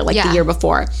each other like the year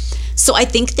before. So I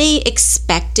think they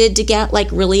expected to get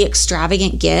like really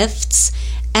extravagant gifts,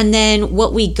 and then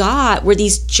what we got were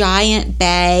these giant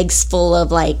bags full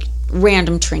of like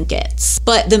random trinkets.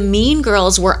 But the mean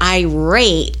girls were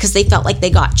irate because they felt like they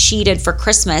got cheated for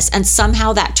Christmas, and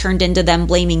somehow that turned into them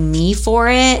blaming me for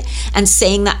it and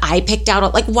saying that I picked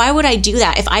out, like, why would I do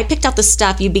that? If I picked out the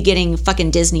stuff, you'd be getting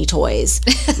fucking Disney toys.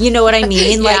 You know what I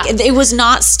mean? Like, it was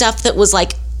not stuff that was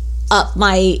like up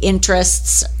my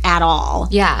interests at all.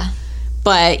 Yeah.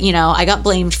 But, you know, I got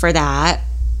blamed for that.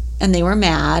 And they were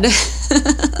mad.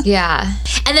 Yeah.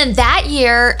 And then that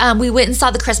year, we went and saw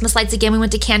the Christmas lights again. We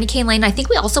went to Candy Cane Lane. I think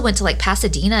we also went to like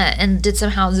Pasadena and did some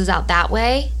houses out that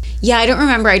way. Yeah, I don't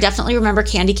remember. I definitely remember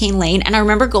Candy Cane Lane. And I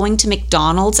remember going to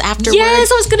McDonald's afterwards.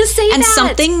 Yes, I was going to say and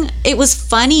that. It was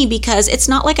funny because it's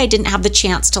not like I didn't have the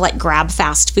chance to like grab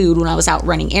fast food when I was out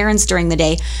running errands during the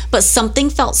day, but something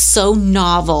felt so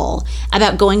novel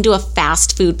about going to a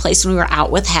fast food place when we were out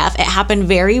with Hef. It happened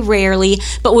very rarely,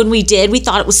 but when we did, we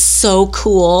thought it was so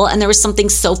cool. And there was something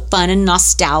so fun and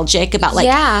nostalgic about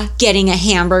like getting a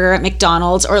hamburger at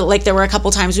McDonald's, or like there were a couple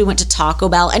times we went to Taco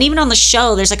Bell. And even on the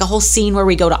show, there's like a whole scene where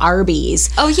we go to Arby's.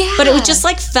 Oh, yeah. But it was just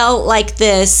like felt like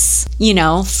this, you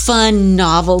know, fun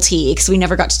novelty because we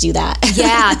never got to do that.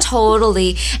 Yeah,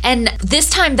 totally. And this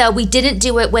time, though, we didn't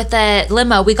do it with a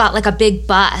limo. We got like a big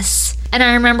bus. And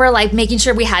I remember like making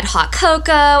sure we had hot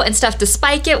cocoa and stuff to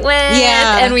spike it with.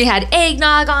 Yeah. And we had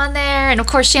eggnog on there. And of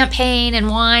course, champagne and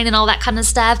wine and all that kind of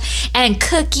stuff. And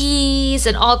cookies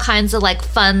and all kinds of like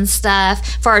fun stuff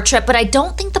for our trip. But I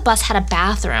don't think the bus had a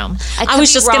bathroom. I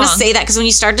was just going to say that because when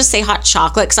you started to say hot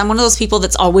chocolate, because I'm one of those people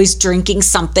that's always drinking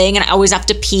something and I always have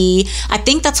to pee. I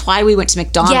think that's why we went to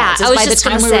McDonald's. Yeah, I was by the just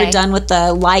time we were done with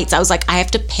the lights, I was like, I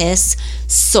have to piss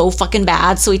so fucking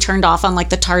bad. So we turned off on like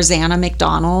the Tarzana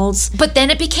McDonald's. But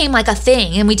then it became like a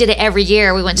thing, and we did it every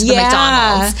year. We went to the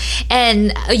McDonald's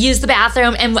and used the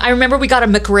bathroom. And I remember we got a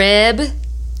McRib.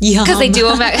 Because they do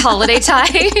them at holiday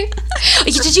time.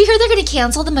 Did you hear they're going to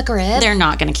cancel the McRib? They're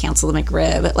not going to cancel the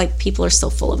McRib. Like, people are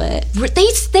so full of it.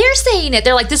 They're saying it.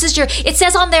 They're like, this is it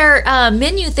says on their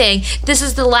menu thing, this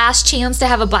is the last chance to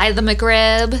have a bite of the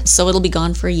McRib. So it'll be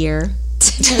gone for a year.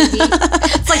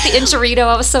 It's like the enchilada.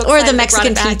 I was so excited. Or the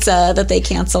Mexican pizza that they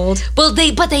canceled. Well,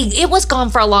 it was gone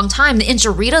for a long time. The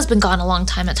enchilada's been gone a long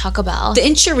time at Taco Bell. The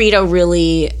enchilada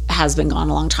really has been gone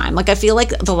a long time. Like, I feel like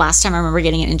the last time I remember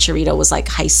getting an enchilada was like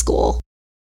high school.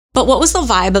 But what was the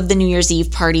vibe of the New Year's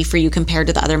Eve party for you compared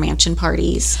to the other mansion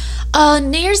parties?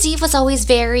 New Year's Eve was always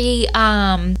very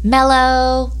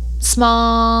mellow,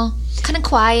 small, kind of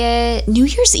quiet. New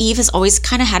Year's Eve has always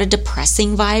kind of had a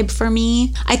depressing vibe for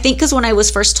me. I think because when I was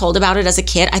first told about it as a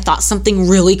kid, I thought something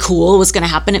really cool was going to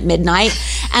happen at midnight.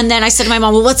 And then I said to my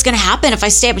mom, well, what's going to happen if I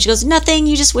stay up? And she goes, nothing.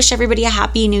 You just wish everybody a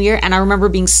happy new year. And I remember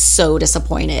being so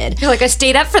disappointed. You're like, I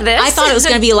stayed up for this? I thought it was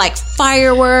going to be like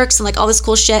fireworks and like all this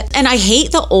cool shit. And I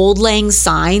hate the Old Lang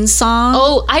Syne song.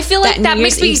 Oh, I feel like that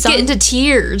makes me get into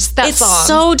tears, that song. It's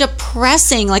so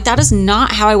depressing. Like, that is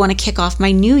not how I want to kick off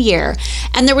my new year.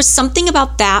 And there was something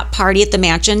about that party at the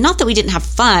mansion, not that we didn't have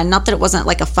fun, not that it wasn't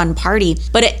like a fun party,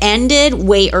 but it ended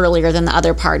way earlier than the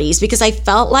other parties because I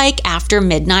felt like after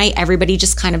midnight, everybody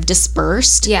just kind of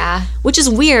dispersed. Yeah. Which is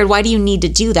weird. Why do you need to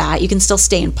do that? You can still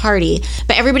stay and party.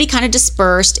 But everybody kind of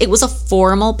dispersed. It was a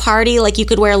formal party. Like, you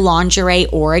could wear lingerie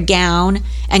or a gown,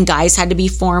 and guys had to be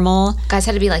formal. Guys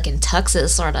had to be like in tuxes,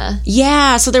 sort of.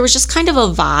 Yeah, so there was just kind of a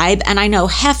vibe, and I know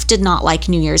Hef did not like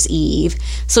New Year's Eve,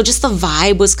 so just the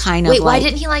vibe was kind of Wait, why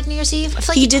didn't he like New Year's Eve? I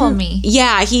feel like he told me.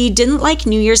 Yeah, he didn't like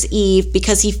New Year's Eve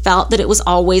because he felt that it was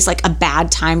always like a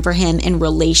bad time for him in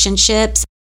relationships.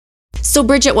 So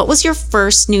Bridget, what was your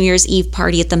first New Year's Eve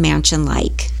party at the mansion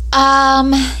like?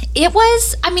 It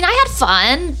was, I mean, I had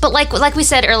fun, but like we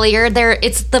said earlier,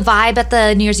 it's the vibe at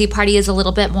the New Year's Eve party is a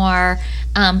little bit more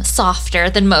softer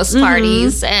than most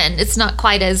parties, and it's not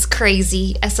quite as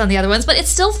crazy as some of the other ones, but it's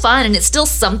still fun and it's still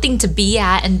something to be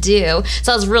at and do.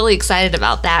 So I was really excited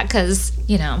about that because,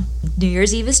 you know, New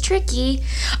Year's Eve is tricky.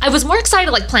 I was more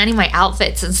excited like planning my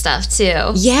outfits and stuff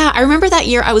too. Yeah, I remember that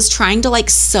year I was trying to like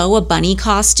sew a bunny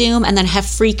costume and then Hef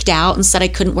freaked out and said I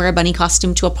couldn't wear a bunny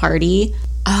costume to a party.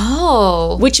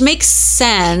 Oh. Which makes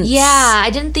sense. Yeah, I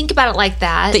didn't think about it like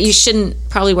that. That you shouldn't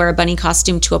probably wear a bunny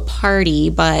costume to a party,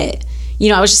 but, you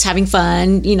know, I was just having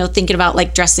fun, you know, thinking about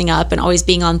like dressing up and always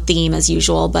being on theme as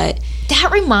usual, but... That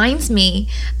reminds me,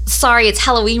 sorry, it's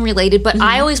Halloween related, but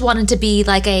I always wanted to be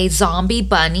like a zombie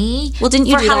bunny. Well, didn't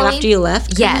you do Halloween? that after you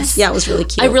left? Yes. Yeah, it was really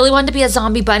cute. I really wanted to be a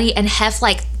zombie bunny, and Hef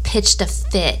like pitched a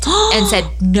fit and said,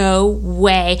 no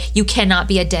way, you cannot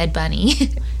be a dead bunny.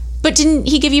 But didn't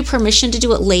he give you permission to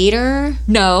do it later?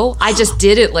 No, I just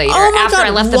did it later. Oh my After God, I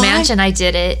left the mansion, I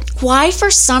did it. Why, for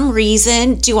some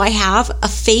reason, do I have a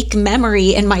fake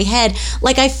memory in my head?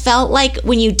 Like, I felt like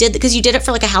when you did, because you did it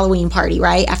for like a Halloween party,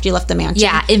 right? After you left the mansion.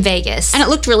 Yeah, in Vegas. And it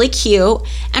looked really cute.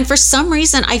 And for some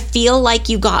reason, I felt like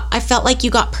you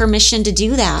got permission to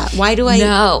do that. Why do I?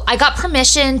 No, I got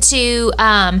permission to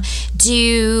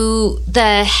do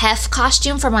the Hef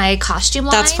costume for my costume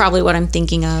line. That's probably what I'm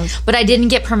thinking of. But I didn't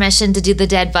get permission to do the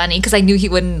dead bunny because I knew he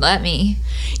wouldn't let me.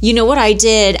 You know what I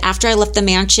did? After I left the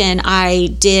mansion,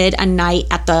 I did a night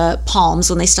at the Palms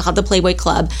when they still had the Playboy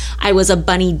Club. I was a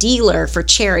bunny dealer for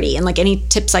charity, and like any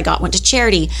tips I got went to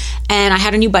charity. And I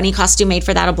had a new bunny costume made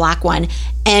for that, a black one.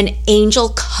 And Angel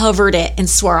covered it in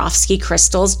Swarovski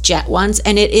crystals, jet ones,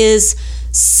 and it is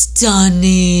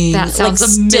stunning. That sounds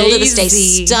amazing. Still to this day,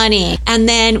 stunning. And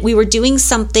then we were doing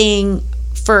something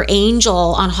for Angel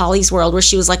on Holly's World where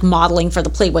she was like modeling for the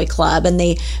Playboy Club, and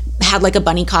they had like a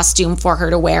bunny costume for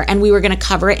her to wear, and we were going to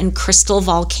cover it in Crystal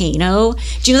Volcano.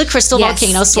 Do you know the Crystal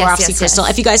Volcano Swarovski crystal?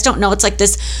 If you guys don't know, it's like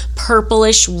this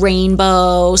purplish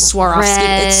rainbow Swarovski.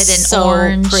 Red it's and so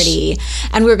orange. Pretty.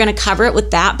 And we were going to cover it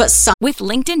with that, but With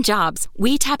LinkedIn Jobs,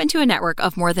 we tap into a network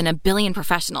of more than 1 billion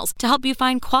professionals to help you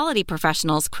find quality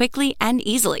professionals quickly and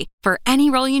easily for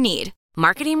any role you need.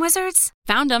 Marketing wizards?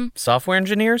 Found them. Software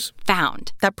engineers?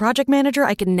 Found. That project manager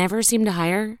I could never seem to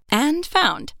hire? And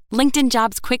found. LinkedIn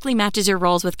Jobs quickly matches your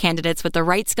roles with candidates with the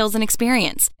right skills and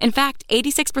experience. In fact,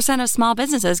 86% of small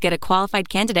businesses get a qualified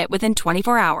candidate within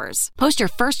 24 hours. Post your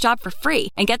first job for free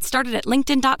and get started at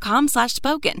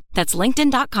linkedin.com/spoken. That's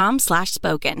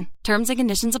linkedin.com/spoken. Terms and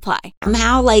conditions apply.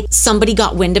 somehow like somebody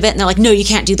got wind of it and they're like, no, you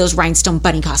can't do those rhinestone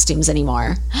bunny costumes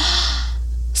anymore.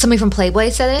 Somebody from Playboy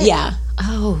said it? Yeah.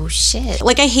 Oh, shit.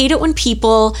 Like, I hate it when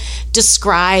people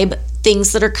describe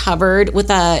things that are covered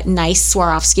with a nice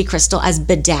Swarovski crystal as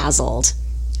bedazzled.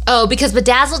 Oh, because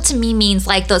bedazzled to me means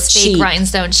like those fake Cheap.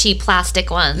 rhinestone, cheap plastic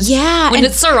ones. Yeah. When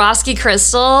it's Swarovski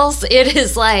crystals, it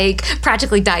is like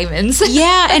practically diamonds.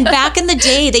 Yeah, and back in the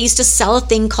day, they used to sell a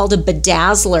thing called a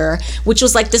bedazzler, which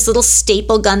was like this little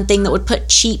staple gun thing that would put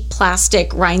cheap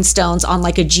plastic rhinestones on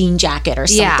like a jean jacket or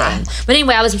something. Yeah. But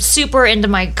anyway, I was super into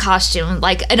my costume.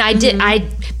 Like, and I did,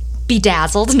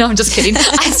 bedazzled. No, I'm just kidding.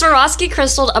 I Swarovski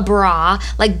crystalled a bra,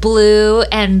 like blue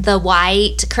and the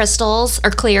white crystals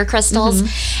or clear crystals.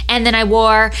 And then I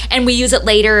wore, and we use it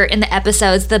later in the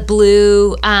episodes, the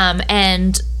blue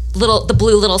and the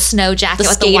blue little snow jacket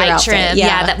with the white outfit, trim.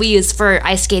 Yeah, that we use for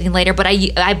ice skating later. But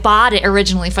I bought it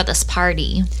originally for this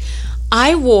party.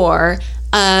 I wore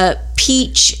a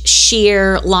peach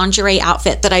sheer lingerie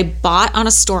outfit that I bought on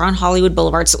a store on Hollywood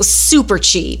Boulevard. So it was super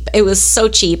cheap. It was so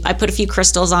cheap. I put a few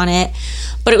crystals on it,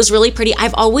 but it was really pretty.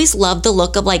 I've always loved the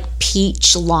look of like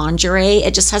peach lingerie.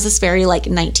 It just has this very like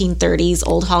 1930s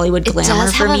old Hollywood glamour for me. It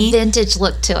does have a vintage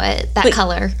look to it, that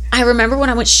color. I remember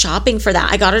when I went shopping for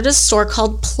that, I got it at a store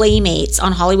called Playmates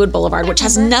on Hollywood Boulevard, which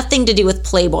has nothing to do with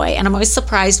Playboy. And I'm always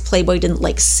surprised Playboy didn't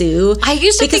like sue. I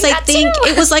used to think that too.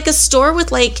 It was like a store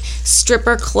with like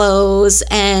stripper clothes,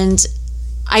 and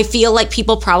I feel like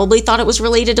people probably thought it was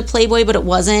related to Playboy, but it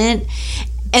wasn't.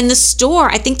 And the store,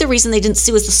 I think the reason they didn't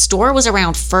sue is the store was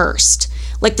around first.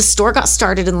 Like the store got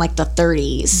started in like the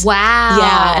 30s. Wow.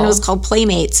 Yeah, and it was called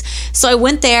Playmates. So I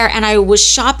went there and I was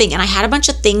shopping and I had a bunch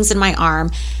of things in my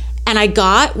arm. And I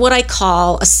got what I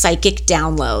call a psychic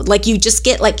download. Like you just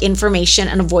get like information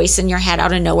and a voice in your head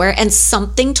out of nowhere. And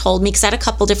something told me, because I had a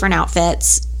couple different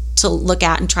outfits to look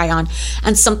at and try on.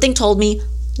 And something told me,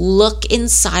 look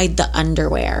inside the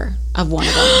underwear of one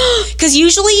of them. Because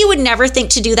usually you would never think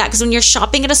to do that, because when you're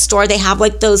shopping at a store, they have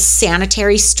like those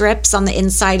sanitary strips on the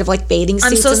inside of like bathing suits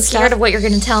and stuff. I'm so scared of what you're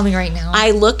going to tell me right now.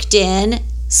 I looked in,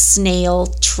 snail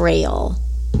trail.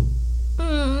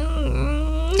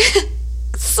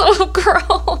 So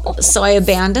gross. So I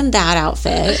abandoned that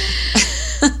outfit.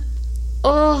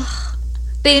 Oh.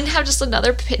 They didn't have just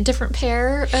another different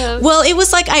pair of... Well, it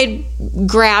was like I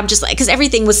grabbed just like... Because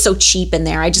everything was so cheap in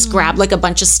there. I just grabbed like a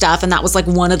bunch of stuff, and that was like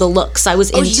one of the looks I was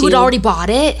into. Oh, you had already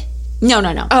bought it? No.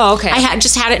 Oh, okay. I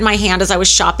just had it in my hand as I was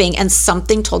shopping, and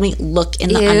something told me, look in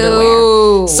the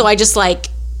underwear. So I just like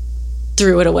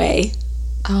threw it away.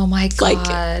 Oh my God.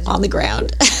 Like on the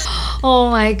ground. Oh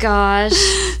my gosh.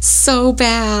 So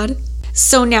bad.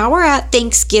 So now we're at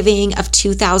Thanksgiving of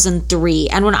 2003.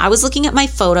 And when I was looking at my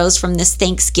photos from this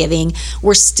Thanksgiving,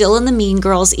 we're still in the Mean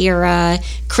Girls era.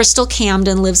 Crystal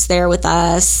Camden lives there with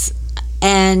us.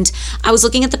 And I was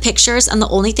looking at the pictures, and the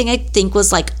only thing I think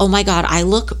was like, oh my God, I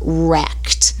look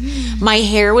wrecked. My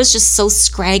hair was just so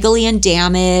scraggly and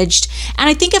damaged. And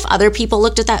I think if other people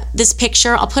looked at this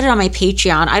picture, I'll put it on my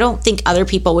Patreon. I don't think other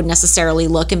people would necessarily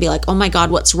look and be like, oh my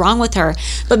God, what's wrong with her?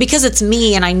 But because it's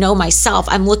me and I know myself,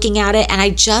 I'm looking at it and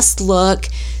I just look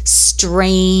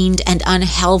strained and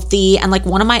unhealthy. And like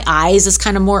one of my eyes is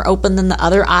kind of more open than the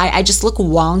other eye. I just look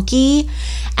wonky.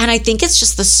 And I think it's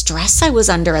just the stress I was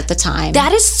under at the time.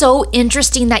 That is so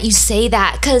interesting that you say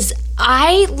that, because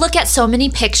I look at so many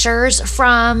pictures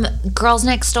from Girls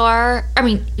Next Door. I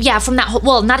mean, yeah, from that whole,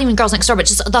 well, not even Girls Next Door, but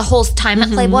just the whole time at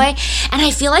Playboy. And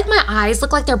I feel like my eyes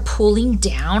look like they're pulling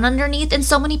down underneath in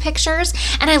so many pictures.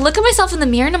 And I look at myself in the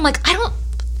mirror and I'm like, I don't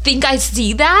think I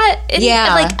see that.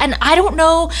 And I don't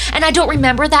know, and I don't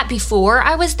remember that before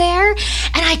I was there.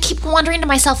 And I keep wondering to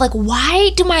myself, like,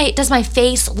 why does my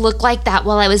face look like that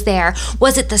while I was there?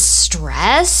 Was it the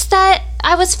stress that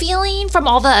I was feeling from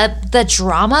all the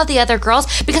drama of the other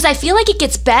girls? Because I feel like it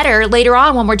gets better later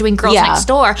on when we're doing Girls Next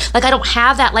Door. Like I don't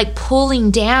have that like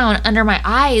pulling down under my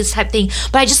eyes type thing,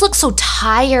 but I just look so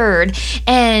tired.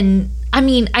 And I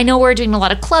mean, I know we're doing a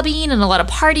lot of clubbing and a lot of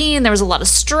partying, and there was a lot of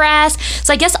stress.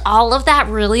 So I guess all of that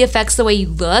really affects the way you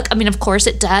look. I mean, of course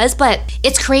it does, but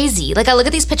it's crazy. Like I look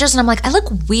at these pictures and I'm like, I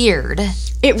look weird.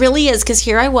 It really is, because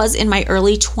here I was in my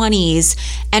early 20s,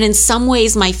 and in some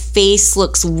ways my face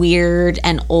looks weird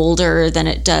and older than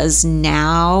it does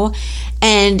now.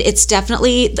 And it's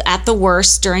definitely at the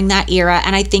worst during that era.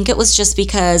 And I think it was just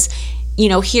because, you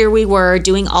know, here we were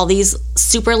doing all these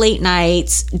super late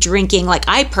nights, drinking. Like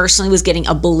I personally was getting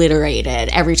obliterated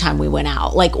every time we went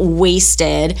out, like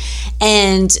wasted,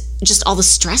 and just all the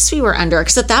stress we were under.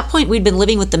 Because at that point we'd been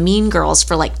living with the Mean Girls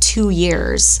for like 2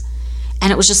 years,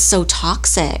 and it was just so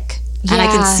toxic. Yeah. And I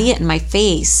can see it in my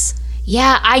face.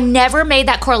 Yeah, I never made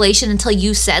that correlation until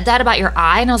you said that about your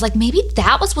eye, and I was like, maybe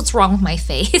that was what's wrong with my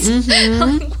face.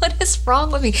 Like, what is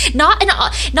wrong with me? Not in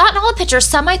all the pictures.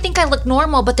 Some I think I look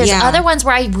normal, but there's other ones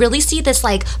where I really see this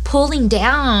like pulling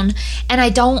down, and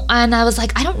I was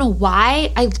like, I don't know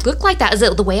why I look like that. Is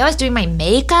it the way I was doing my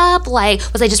makeup? Like,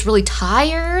 was I just really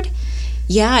tired?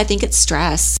 Yeah, I think it's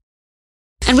stress.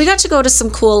 And we got to go to some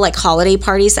cool like holiday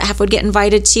parties that Hef would get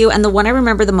invited to. And the one I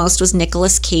remember the most was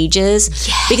Nicolas Cage's,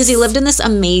 because he lived in this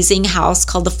amazing house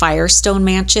called the Firestone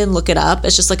Mansion. Look it up.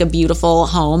 It's just like a beautiful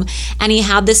home. And he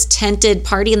had this tented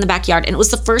party in the backyard. And it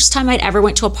was the first time I'd ever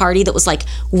went to a party that was like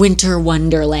winter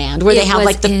wonderland, where they had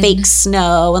like the fake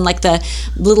snow and like the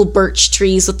little birch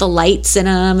trees with the lights in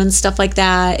them and stuff like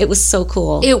that. It was so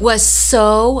cool. It was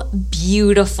so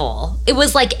beautiful. It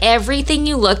was like everything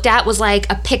you looked at was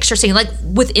like a picture scene. Like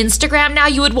with Instagram now,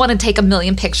 you would want to take a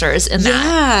million pictures in that.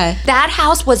 Yeah. That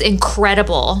house was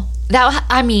incredible.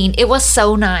 It was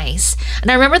so nice.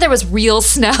 And I remember there was real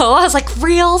snow. I was like,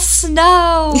 real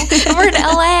snow. We're in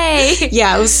LA.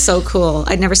 Yeah, it was so cool.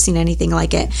 I'd never seen anything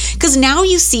like it. Because now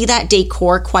you see that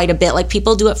decor quite a bit. Like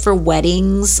people do it for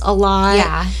weddings a lot.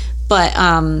 Yeah. But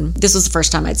this was the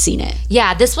first time I'd seen it.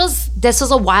 Yeah, this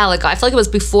was a while ago. I feel like it was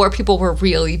before people were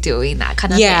really doing that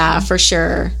kind of thing. Yeah, for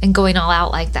sure. And going all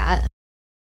out like that.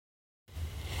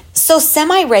 So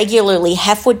semi-regularly,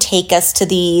 Hef would take us to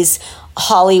these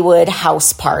Hollywood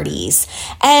house parties.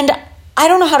 And I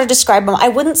don't know how to describe them. I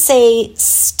wouldn't say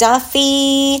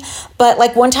stuffy, but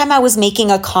like one time I was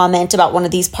making a comment about one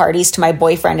of these parties to my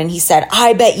boyfriend and he said,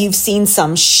 I bet you've seen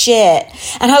some shit.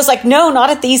 And I was like, no, not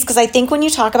at these. Because I think when you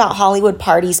talk about Hollywood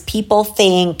parties, people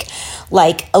think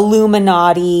like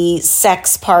Illuminati,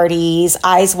 sex parties,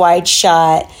 Eyes Wide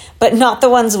Shut, but not the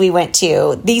ones we went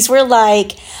to. These were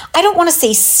like, I don't want to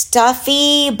say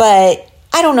stuffy, but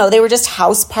I don't know. They were just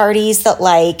house parties that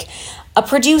like a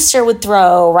producer would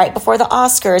throw right before the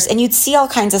Oscars, and you'd see all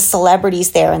kinds of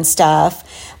celebrities there and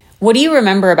stuff. What do you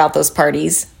remember about those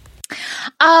parties?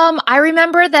 I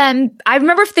remember them. I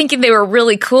remember thinking they were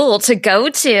really cool to go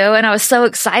to, and I was so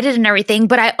excited and everything,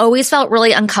 but I always felt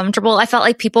really uncomfortable. I felt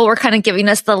like people were kind of giving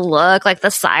us the look, like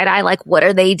the side eye, like, what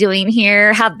are they doing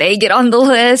here? How'd they get on the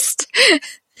list?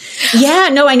 Yeah,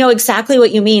 no, I know exactly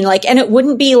what you mean. Like, and it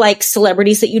wouldn't be like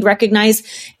celebrities that you'd recognize.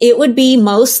 It would be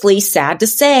mostly, sad to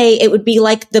say, it would be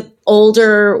like the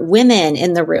older women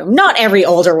in the room. Not every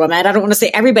older woman. I don't want to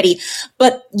say everybody,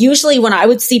 but usually when I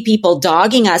would see people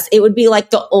dogging us, it would be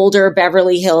like the older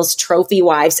Beverly Hills trophy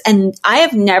wives. And I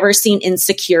have never seen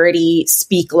insecurity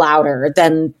speak louder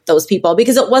than those people,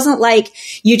 because it wasn't like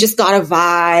you just got a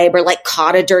vibe or like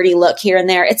caught a dirty look here and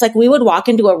there. It's like we would walk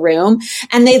into a room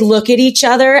and they'd look at each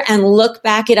other and look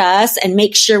back at us and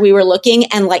make sure we were looking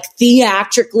and like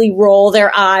theatrically roll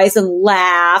their eyes and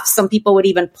laugh. Some people would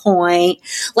even point,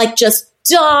 like just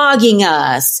dogging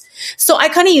us. So I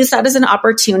kind of use that as an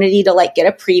opportunity to like get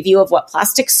a preview of what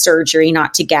plastic surgery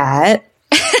not to get.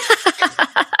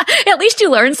 At least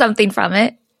you learned something from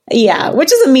it. Yeah,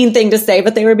 which is a mean thing to say,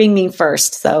 but they were being mean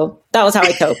first. So that was how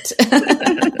I coped.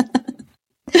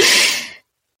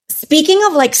 Speaking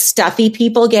of like stuffy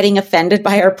people getting offended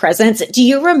by our presence, do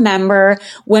you remember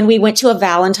when we went to a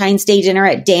Valentine's Day dinner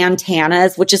at Dan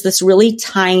Tana's, which is this really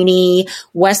tiny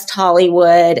West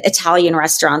Hollywood Italian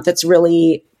restaurant that's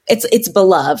really, it's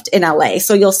beloved in LA.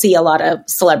 So you'll see a lot of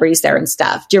celebrities there and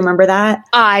stuff. Do you remember that?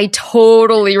 I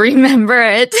totally remember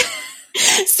it.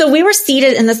 So we were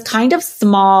seated in this kind of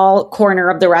small corner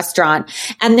of the restaurant,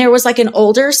 and there was like an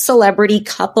older celebrity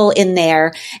couple in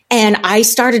there. And I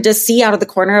started to see out of the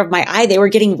corner of my eye, they were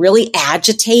getting really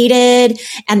agitated,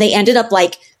 and they ended up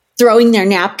like throwing their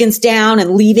napkins down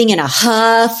and leaving in a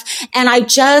huff. And I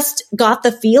just got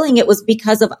the feeling it was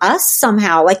because of us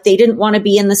somehow. Like they didn't want to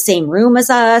be in the same room as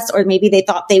us, or maybe they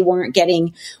thought they weren't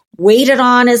getting waited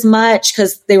on as much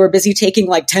because they were busy taking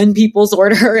like 10 people's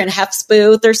order in Hef's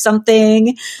booth or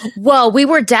something. Well, we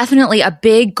were definitely a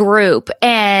big group,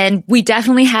 and we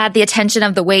definitely had the attention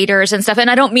of the waiters and stuff.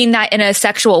 And I don't mean that in a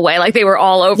sexual way, like they were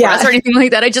all over us or anything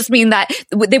like that. I just mean that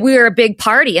we were a big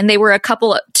party, and they were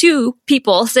two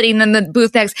people sitting in the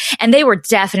booth next, and they were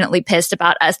definitely pissed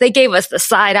about us. They gave us the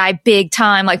side eye big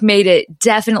time, like made it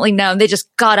definitely known. They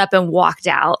just got up and walked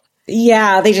out.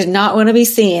 Yeah, they did not want to be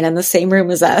seen in the same room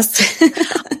as us.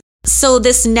 So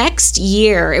this next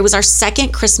year, it was our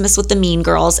second Christmas with the Mean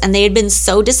Girls, and they had been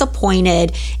so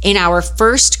disappointed in our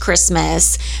first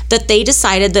Christmas that they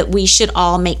decided that we should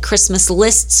all make Christmas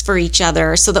lists for each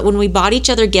other so that when we bought each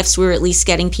other gifts, we were at least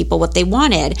getting people what they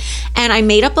wanted. And I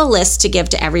made up a list to give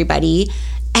to everybody.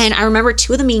 And I remember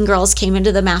two of the Mean Girls came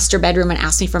into the master bedroom and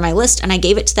asked me for my list, and I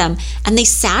gave it to them. And they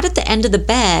sat at the end of the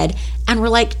bed and were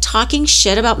like talking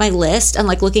shit about my list and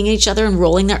like looking at each other and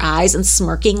rolling their eyes and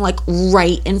smirking like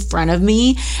right in front of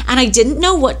me. And I didn't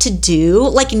know what to do.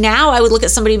 Like now I would look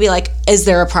at somebody and be like, is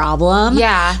there a problem?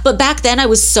 Yeah. But back then I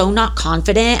was so not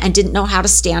confident and didn't know how to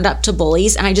stand up to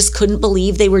bullies. And I just couldn't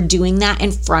believe they were doing that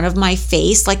in front of my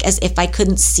face, like as if I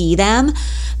couldn't see them,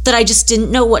 that I just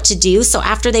didn't know what to do. So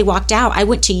after they walked out, I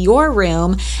went to your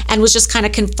room and was just kind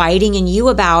of confiding in you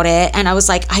about it. And I was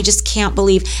like, I just can't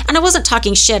believe, and I wasn't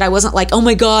talking shit. I wasn't like, oh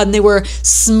my God, and they were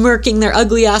smirking their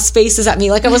ugly ass faces at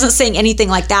me. Like I wasn't saying anything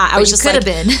like that. I was just like,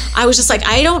 I was just like,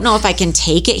 I don't know if I can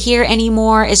take it here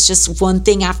anymore. It's just one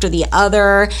thing after the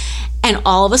other. And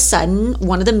all of a sudden,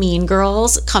 one of the mean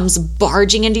girls comes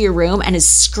barging into your room and is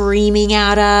screaming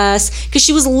at us because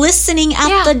she was listening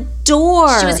at the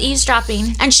door. She was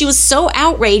eavesdropping. And she was so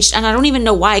outraged, and I don't even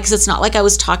know why, because it's not like I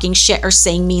was talking shit or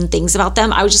saying mean things about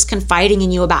them. I was just confiding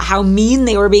in you about how mean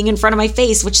they were being in front of my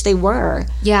face, which they were.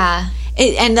 Yeah.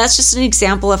 And that's just an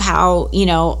example of how, you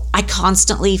know, I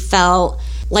constantly felt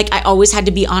like I always had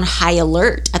to be on high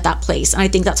alert at that place. And I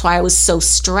think that's why I was so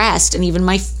stressed. And even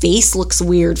my face looks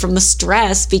weird from the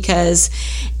stress, because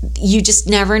you just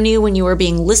never knew when you were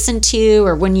being listened to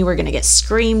or when you were going to get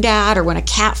screamed at or when a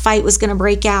cat fight was going to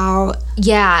break out.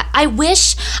 Yeah. I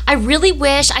really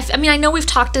wish, I mean, I know we've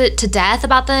talked to death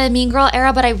about the Mean Girl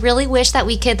era, but I really wish that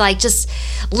we could like just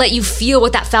let you feel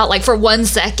what that felt like for 1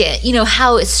 second. You know,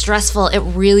 how stressful it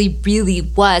really, really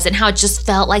was, and how it just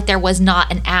felt like there was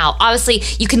not an out. Obviously,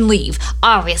 you can leave,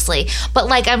 obviously, but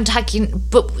like I'm talking,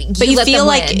 but you feel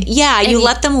like, win. You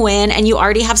let them win, and you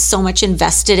already have so much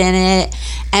invested in it,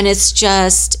 and it's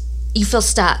just, you feel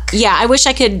stuck. Yeah, I wish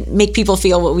I could make people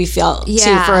feel what we feel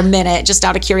too for a minute, just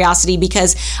out of curiosity,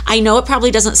 because I know it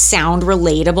probably doesn't sound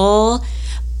relatable.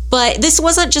 But this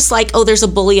wasn't just like, oh, there's a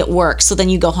bully at work, so then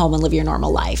you go home and live your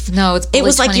normal life. No, it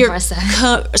was like you're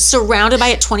surrounded by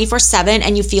it 24/7,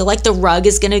 and you feel like the rug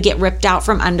is going to get ripped out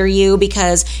from under you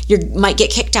because you might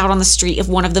get kicked out on the street if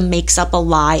one of them makes up a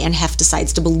lie and Hef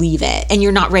decides to believe it, and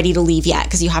you're not ready to leave yet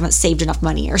because you haven't saved enough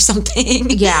money or something.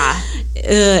 Yeah.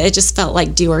 It just felt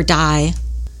like do or die.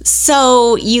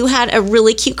 So you had a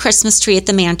really cute Christmas tree at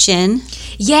the mansion.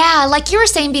 Yeah, like you were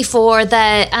saying before,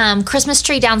 the Christmas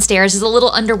tree downstairs is a little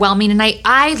underwhelming, and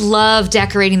I love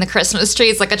decorating the Christmas tree.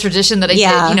 It's like a tradition that I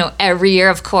did, you know, every year,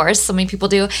 of course. So many people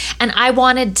do. And I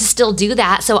wanted to still do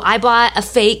that, so I bought a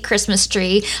fake Christmas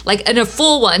tree, like, and a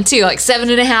full one too, like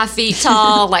 7.5 feet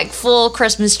tall, like full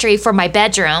Christmas tree for my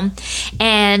bedroom,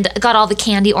 and got all the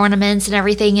candy ornaments and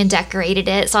everything and decorated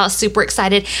it. So I was super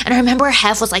excited. And I remember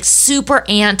Hef was like super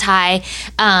anti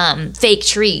fake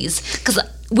trees, because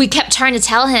we kept trying to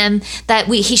tell him that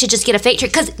he should just get a fake tree.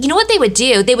 Because you know what they would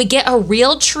do? They would get a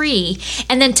real tree,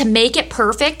 and then to make it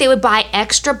perfect, they would buy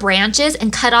extra branches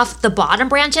and cut off the bottom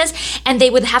branches, and they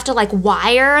would have to like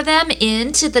wire them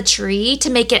into the tree to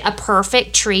make it a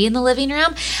perfect tree in the living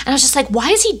room. And I was just like, why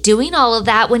is he doing all of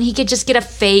that when he could just get a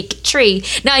fake tree?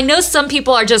 Now, I know some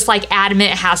people are just like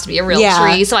adamant it has to be a real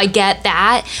tree, so I get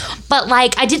that. But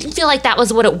like, I didn't feel like that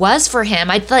was what it was for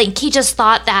him. I think he just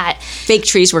thought that fake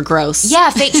trees were gross. Yeah,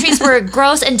 fake trees were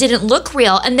gross and didn't look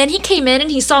real. And then he came in and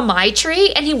he saw my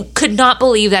tree, and he could not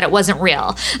believe that it wasn't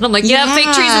real. And I'm like, yeah, fake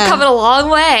trees have come a long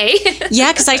way.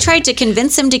 Yeah, because I tried to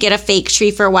convince him to get a fake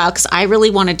tree for a while, because I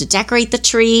really wanted to decorate the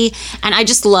tree, and I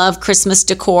just love Christmas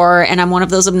decor, and I'm one of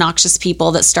those obnoxious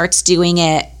people that starts doing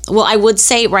it. Well, I would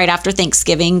say right after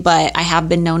Thanksgiving, but I have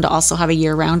been known to also have a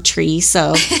year-round tree,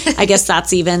 so I guess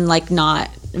that's even like not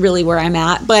really where I'm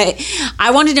at. But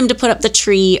I wanted him to put up the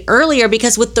tree earlier,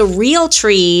 because with the real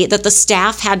tree that the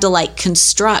staff had to like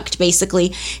construct, basically,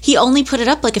 he only put it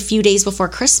up like a few days before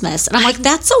Christmas. And I'm like,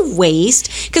 that's a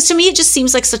waste. Because to me, it just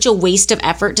seems like such a waste of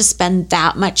effort to spend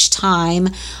that much time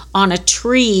on a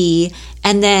tree,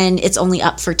 and then it's only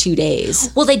up for 2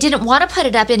 days. Well, they didn't want to put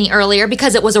it up any earlier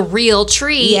because it was a real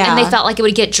tree, and they felt like it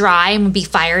would get dry and would be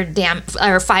fire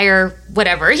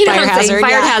whatever, you know what I'm saying?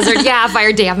 Fire hazard,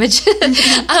 fire damage.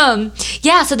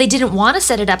 So they didn't want to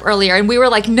set it up earlier, and we were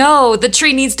like, no, the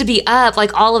tree needs to be up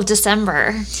like all of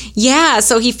December. Yeah,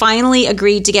 so he finally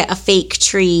agreed to get a fake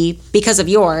tree because of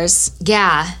yours.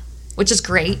 Yeah. Which is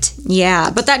great. Yeah,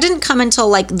 but that didn't come until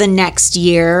like the next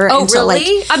year. Oh,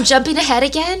 really? I'm jumping ahead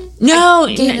again? No,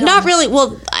 not really.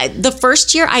 Well, the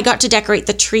first year I got to decorate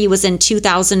the tree was in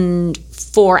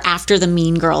 2004, after the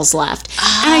Mean Girls left.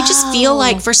 Oh. And I just feel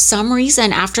like for some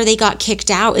reason after they got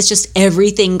kicked out, it's just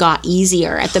everything got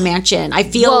easier at the mansion. I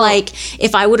feel like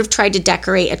if I would have tried to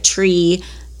decorate a tree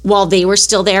while they were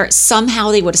still there, somehow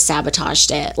they would have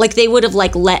sabotaged it. Like they would have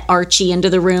like let Archie into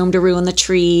the room to ruin the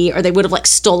tree, or they would have like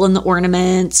stolen the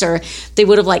ornaments, or they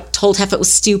would have like told Hef it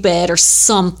was stupid or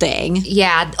something.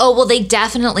 Yeah. Oh, well, they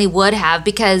definitely would have,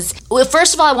 because, well,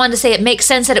 first of all, I wanted to say it makes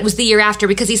sense that it was the year after,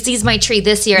 because he sees my tree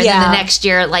this year and then the next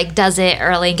year like does it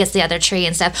early and gets the other tree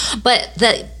and stuff. But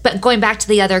going back to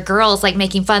the other girls like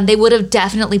making fun, they would have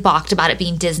definitely balked about it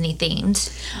being Disney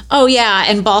themed. Oh yeah,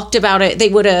 and balked about it. They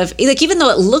would have, like, even though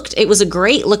it was a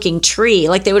great looking tree,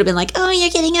 like they would have been like, oh, you're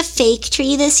getting a fake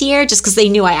tree this year, just because they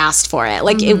knew I asked for it.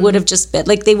 Like it would have just been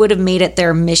like, they would have made it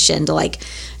their mission to like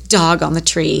dog on the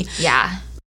tree. Yeah.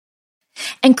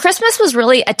 And Christmas was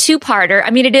really a two-parter. I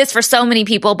mean, it is for so many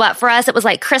people, but for us, it was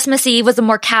like Christmas Eve was a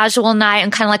more casual night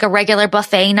and kind of like a regular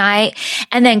buffet night.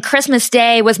 And then Christmas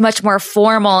Day was much more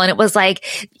formal. And it was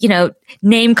like, you know,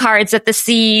 name cards at the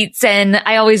seats. And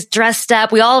I always dressed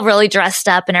up. We all really dressed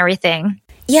up and everything.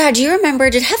 Yeah, do you remember,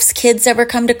 did Hef's kids ever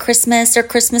come to Christmas or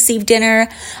Christmas Eve dinner?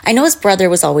 I know his brother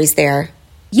was always there.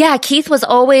 Yeah, Keith was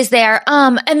always there.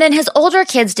 And then his older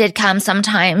kids did come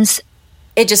sometimes.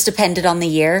 It just depended on the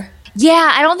year?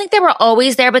 Yeah, I don't think they were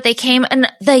always there, but they came.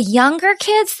 And the younger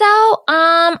kids, though,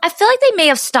 I feel like they may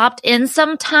have stopped in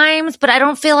sometimes, but I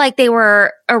don't feel like they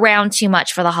were around too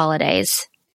much for the holidays.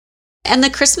 And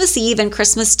the Christmas Eve and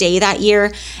Christmas Day that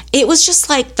year, it was just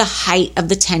like the height of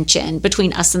the tension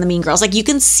between us and the Mean Girls. Like you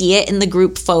can see it in the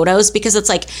group photos, because it's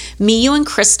like me, you, and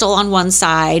Crystal on one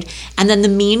side, and then the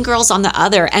Mean Girls on the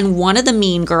other. And one of the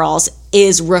Mean Girls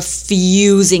is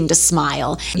refusing to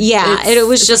smile. Yeah, it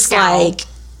was just like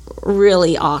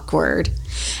really awkward.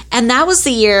 And that was the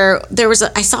year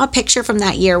I saw a picture from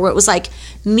that year where it was like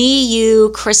me,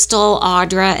 you, Crystal,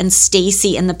 Audra, and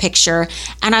Stacy in the picture.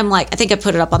 And I'm like, I think I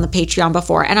put it up on the Patreon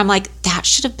before, and I'm like, that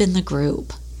should have been the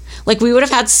group. Like we would have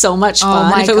had so much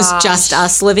fun if it was just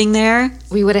us living there.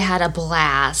 We would have had a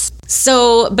blast.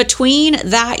 So between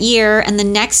that year and the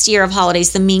next year of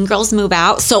holidays, the Mean Girls move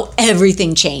out. So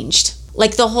everything changed.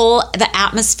 Like the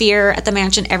atmosphere at the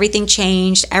mansion, everything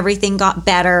changed. Everything got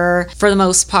better for the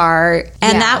most part.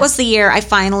 And that was the year I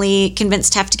finally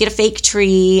convinced Hef to get a fake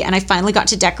tree, and I finally got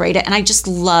to decorate it. And I just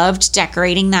loved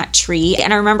decorating that tree.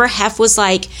 And I remember Hef was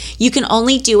like, you can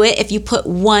only do it if you put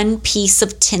one piece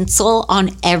of tinsel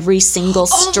on every single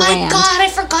strand. Oh my God, I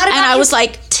forgot about And I was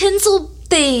like, tinsel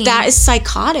thing. That is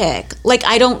psychotic. Like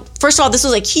first of all, this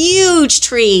was a huge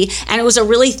tree, and it was a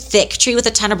really thick tree with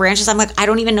a ton of branches. I'm like, I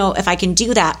don't even know if I can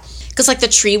do that. Because like the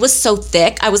tree was so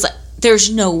thick, I was like, there's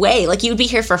no way. Like you would be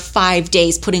here for 5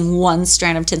 days putting one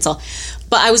strand of tinsel.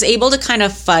 But I was able to kind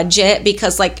of fudge it,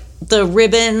 because like the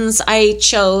ribbons I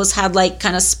chose had like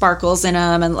kind of sparkles in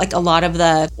them, and like a lot of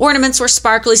the ornaments were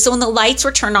sparkly. So when the lights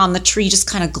were turned on, the tree just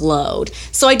kind of glowed.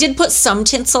 So I did put some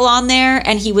tinsel on there,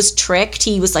 and he was tricked.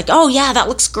 He was like, oh yeah, that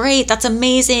looks great. That's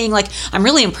amazing. Like I'm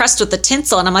really impressed with the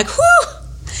tinsel. And I'm like, whew,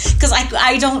 because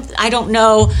I don't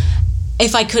know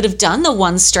if I could have done the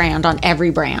one strand on every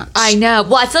branch. I know.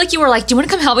 Well, I feel like you were like, do you want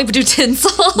to come help me do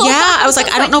tinsel? Yeah, I was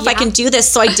like, I don't know if I can do this.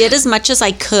 So I did as much as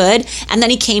I could. And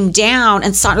then he came down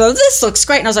and saw, oh, this looks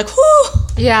great. And I was like, whew.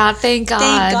 Yeah, thank God.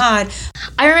 Thank God.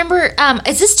 I remember,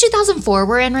 is this 2004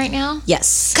 we're in right now?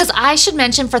 Yes. Because I should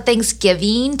mention for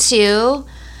Thanksgiving too,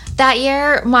 that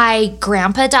year, my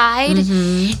grandpa died,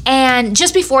 and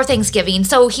just before Thanksgiving.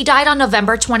 So he died on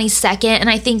November 22nd, and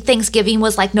I think Thanksgiving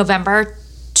was like November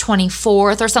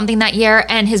 24th or something that year,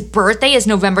 and his birthday is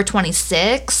November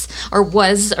 26th, or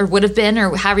would have been,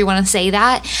 or however you want to say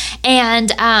that.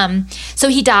 And so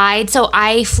he died, so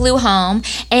I flew home,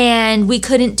 and we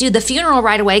couldn't do the funeral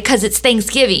right away because it's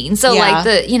Thanksgiving. So like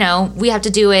we have to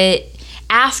do it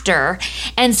after.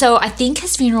 And so I think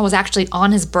his funeral was actually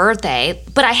on his birthday,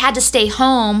 but I had to stay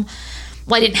home.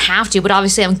 Well, I didn't have to, but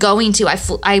obviously I'm going to.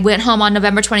 I went home on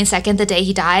November 22nd, the day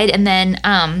he died, and then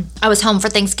I was home for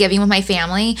Thanksgiving with my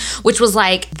family, which was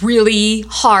like really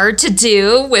hard to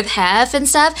do with Hef and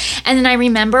stuff. And then I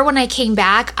remember when I came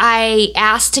back, I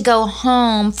asked to go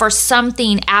home for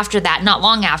something after that, not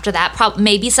long after that,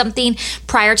 maybe something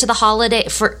prior to the holiday,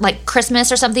 for like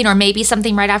Christmas or something, or maybe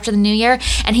something right after the New Year.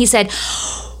 And he said,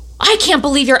 I can't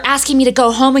believe you're asking me to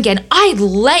go home again. I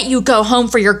let you go home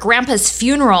for your grandpa's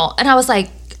funeral. And I was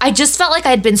like, I just felt like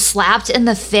I'd been slapped in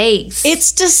the face.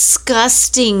 It's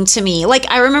disgusting to me. Like,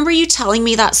 I remember you telling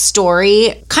me that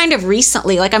story kind of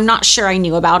recently. Like, I'm not sure I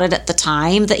knew about it at the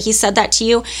time that he said that to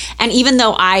you. And even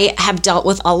though I have dealt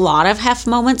with a lot of Hef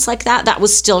moments like that, that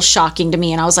was still shocking to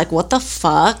me. And I was like, what the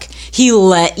fuck? He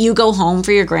let you go home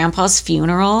for your grandpa's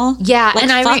funeral? Yeah. Like,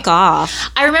 and fuck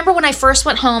off. I remember when I first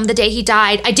went home the day he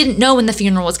died, I didn't know when the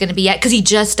funeral was going to be yet because he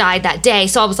just died that day.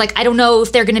 So I was like, I don't know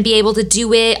if they're going to be able to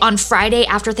do it on Friday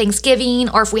after for Thanksgiving,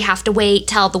 or if we have to wait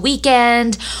till the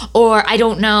weekend, or I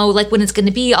don't know like when it's going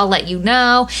to be, I'll let you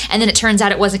know. And then it turns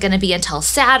out it wasn't going to be until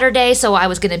Saturday, so I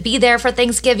was going to be there for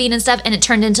Thanksgiving and stuff, and it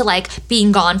turned into like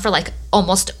being gone for like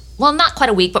almost, well, not quite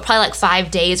a week, but probably like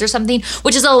 5 days or something,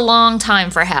 which is a long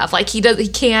time for Hef. Like you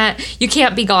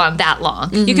can't be gone that long.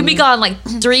 Mm-hmm. You can be gone like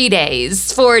 3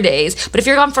 days, 4 days, but if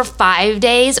you're gone for 5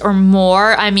 days or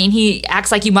more, I mean, he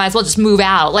acts like you might as well just move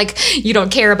out, like you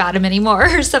don't care about him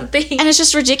anymore or something. And it's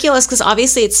just ridiculous because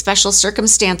obviously it's special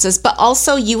circumstances, but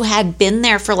also you had been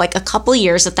there for like a couple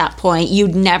years at that point.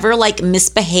 You'd never like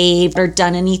misbehaved or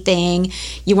done anything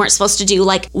you weren't supposed to do.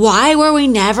 Like, why were we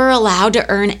never allowed to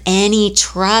earn any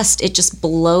trust? It just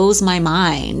blows my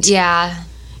mind. Yeah.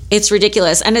 It's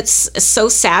ridiculous. And it's so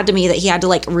sad to me that he had to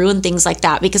like ruin things like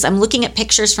that, because I'm looking at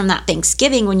pictures from that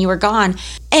Thanksgiving when you were gone,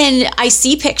 and I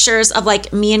see pictures of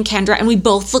like me and Kendra, and we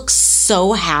both look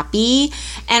so happy.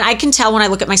 And I can tell when I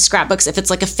look at my scrapbooks if it's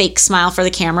like a fake smile for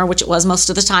the camera, which it was most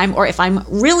of the time, or if I'm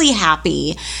really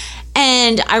happy.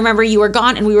 And I remember you were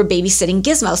gone and we were babysitting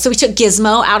Gizmo. So we took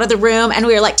Gizmo out of the room and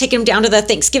we were like taking him down to the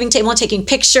Thanksgiving table and taking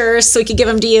pictures so we could give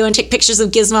them to you and take pictures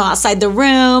of Gizmo outside the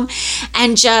room.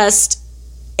 And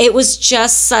it was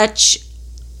just such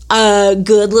a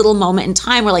good little moment in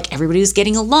time where like everybody was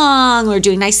getting along. We were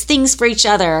doing nice things for each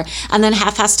other. And then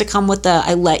Hef has to come with the,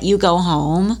 I let you go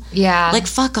home. Yeah. Like,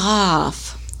 fuck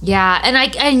off. Yeah,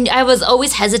 and I was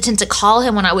always hesitant to call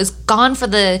him when I was gone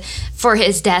for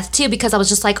his death too, because I was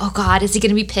just like, oh God, is he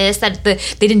gonna be pissed that they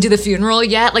didn't do the funeral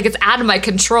yet? Like, it's out of my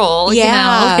control. Yeah.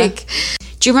 You know? Like,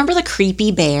 do you remember the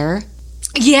creepy bear?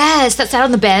 Yes, that sat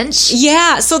on the bench.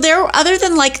 Yeah, so there, other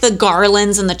than like the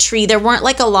garlands and the tree, there weren't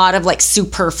like a lot of like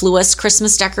superfluous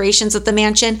Christmas decorations at the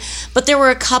mansion, but there were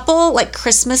a couple like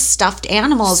Christmas stuffed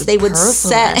animals they would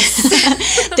set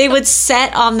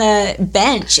on the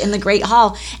bench in the Great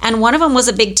Hall, and one of them was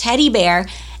a big teddy bear,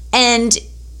 and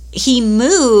he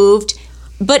moved.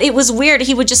 But it was weird.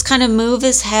 He would just kind of move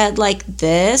his head like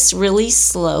this really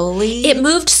slowly. It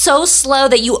moved so slow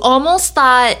that you almost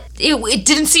thought it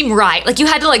didn't seem right. Like you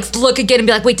had to like look again and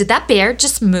be like, wait, did that bear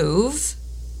just move?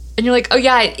 And you're like, oh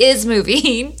yeah, it is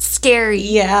moving. Scary.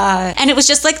 Yeah. And it was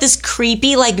just like this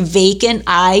creepy, like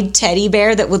vacant-eyed teddy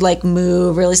bear that would like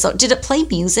move really slow. Did it play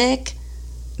music?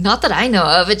 Not that I know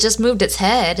of. It just moved its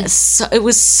head. So, it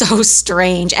was so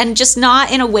strange. And just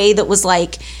not in a way that was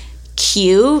like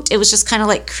cute. It was just kind of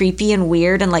like creepy and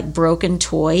weird and like broken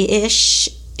toy-ish.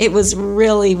 It was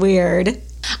really weird.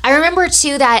 I remember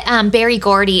too that Barry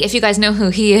Gordy, if you guys know who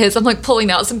he is, I'm like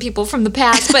pulling out some people from the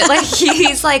past, but like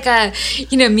he's like a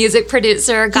music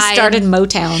producer guy. He started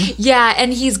Motown. Yeah,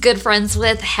 and he's good friends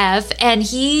with Hef, and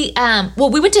he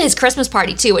we went to his Christmas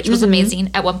party too, which was amazing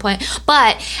at one point.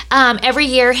 But every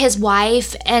year his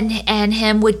wife and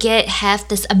him would get Hef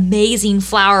this amazing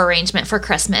flower arrangement for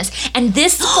Christmas, and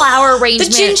this flower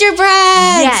arrangement, the gingerbread.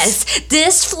 Yes,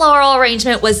 this floral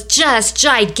arrangement was just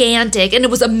gigantic, and it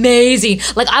was amazing.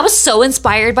 Like, I was so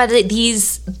inspired by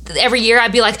these. Every year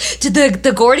I'd be like, did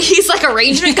the Gordy's like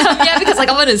arrangement come yet? Because like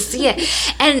I want to see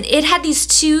it. And it had these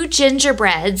 2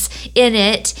 gingerbreads in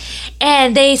it,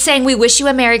 and they sang "We Wish You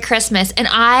a Merry Christmas." And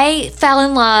I fell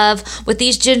in love with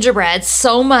these gingerbreads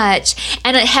so much.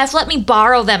 And Hef let me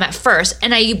borrow them at first,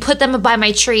 and I put them by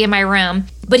my tree in my room.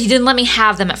 But he didn't let me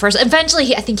have them at first.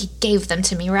 Eventually, I think he gave them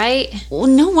to me, right? Well,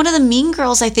 no, one of the Mean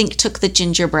Girls, I think, took the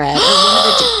gingerbread.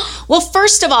 Well,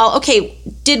 first of all, okay,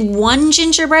 did one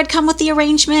gingerbread come with the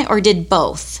arrangement, or did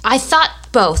both? I thought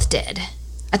both did.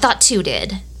 I thought 2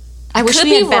 did. I wish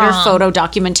we had better photo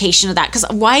documentation of that, because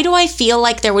why do I feel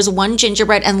like there was one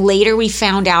gingerbread and later we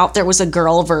found out there was a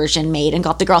girl version made and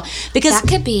got the girl? Because that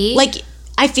could be. Like,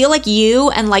 I feel like you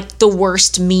and like the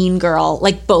worst Mean Girl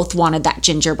like both wanted that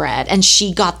gingerbread, and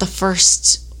she got the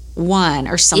first one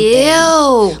or something.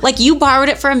 Ew. Like, you borrowed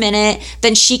it for a minute,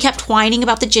 then she kept whining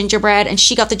about the gingerbread, and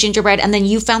she got the gingerbread, and then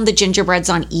you found the gingerbreads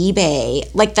on eBay.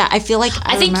 Like that, I feel like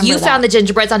I think you found the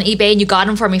gingerbreads on eBay and you got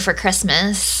them for me for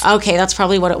Christmas. Okay, that's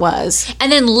probably what it was. And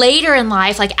then later in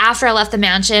life, like after I left the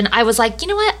mansion, I was like, you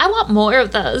know what? I want more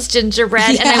of those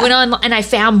gingerbread. Yeah. And I went on and I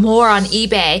found more on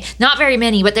eBay. Not very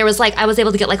many, but there was like, I was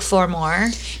able to get like 4 more.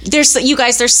 There's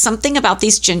something about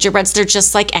these gingerbreads. They're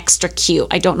just like extra cute.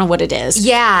 I don't know what it is.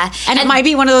 Yeah. And it might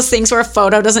be one of those things where a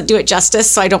photo doesn't do it justice,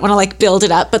 so I don't want to like build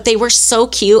it up, but they were so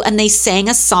cute, and they sang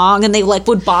a song, and they like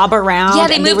would bob around. Yeah,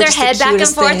 they move their head back and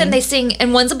forth, and they sing,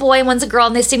 and one's a boy and one's a girl,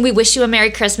 and they sing "We Wish You a Merry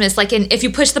Christmas." Like, if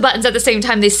you push the buttons at the same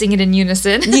time, they sing it in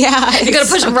unison. Yeah. You gotta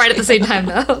push them right at the same time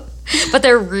though. But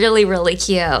they're really, really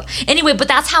cute. Anyway, but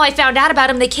that's how I found out about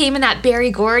them. They came in that Barry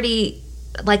Gordy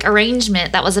like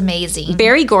arrangement. That was amazing.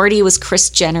 Barry Gordy was Kris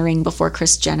Jennering before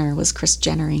Kris Jenner was Kris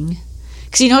Jennering.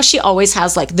 Because you know she always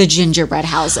has like the gingerbread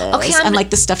houses and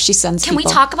like the stuff she sends people. Can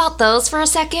we talk about those for a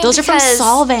second? Those are from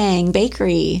Solvang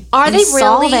Bakery. Are they really?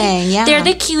 Solvang, yeah. They're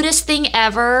the cutest thing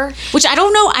ever. Which I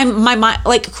don't know. My mind,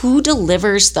 like, who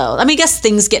delivers those? I mean, I guess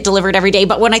things get delivered every day,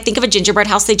 but when I think of a gingerbread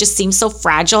house, they just seem so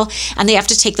fragile, and they have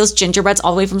to take those gingerbreads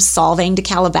all the way from Solvang to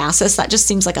Calabasas. That just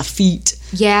seems like a feat.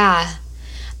 Yeah.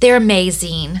 They're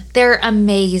amazing. They're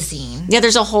amazing. Yeah,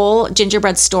 there's a whole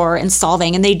gingerbread store in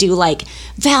Solvang, and they do like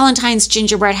Valentine's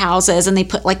gingerbread houses, and they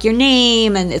put like your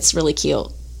name, and it's really cute.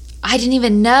 I didn't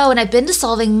even know, and I've been to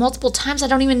Solvang multiple times. I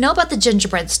don't even know about the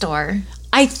gingerbread store.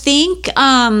 I think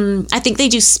they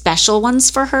do special ones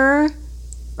for her,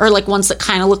 or like ones that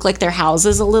kind of look like their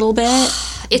houses a little bit.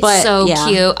 It's so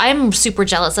cute. I'm super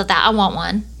jealous of that. I want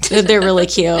one. They're really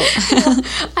cute.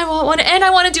 I want one, and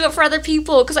I want to do it for other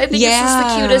people because I think this is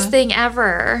the cutest thing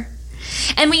ever.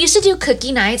 And we used to do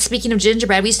cookie nights. Speaking of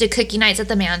gingerbread, we used to do cookie nights at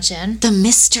the mansion. The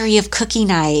mystery of cookie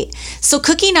night. So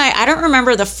cookie night, I don't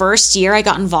remember the first year I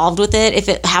got involved with it, if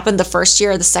it happened the first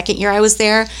year or the second year I was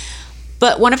there.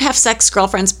 But one of Half Sex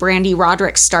girlfriends, Brandy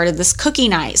Roderick, started this cookie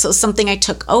night. So it was something I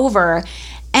took over.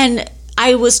 And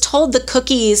I was told the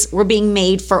cookies were being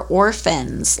made for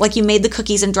orphans. Like you made the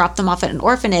cookies and dropped them off at an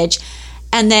orphanage.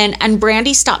 And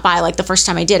Brandy stopped by like the first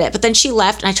time I did it. But then she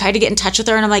left and I tried to get in touch with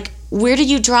her and I'm like, where did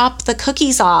you drop the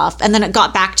cookies off? And then it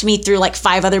got back to me through like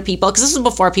 5 other people, because this was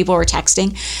before people were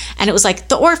texting. And it was like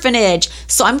the orphanage.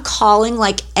 So I'm calling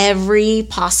like every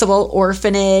possible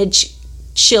orphanage,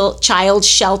 child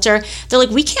shelter. They're like,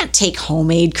 we can't take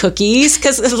homemade cookies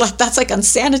because that's like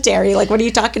unsanitary. Like, what are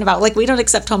you talking about? Like, we don't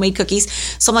accept homemade cookies.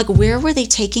 So I'm like, where were they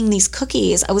taking these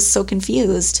cookies? I was so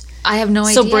confused. I have no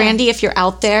idea. So Brandy, if you're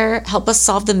out there, help us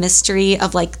solve the mystery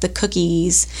of like the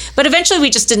cookies. But eventually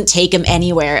we just didn't take them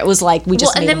anywhere. It was like we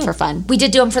just made them for fun. We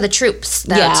did do them for the troops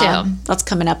though, too. That's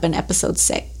coming up in episode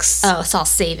 6. Oh, so I'll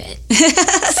save it.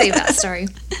 Save that story.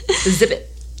 Zip it.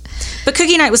 But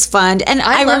cookie night was fun. And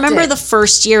I remember the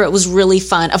first year it was really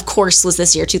fun. Of course was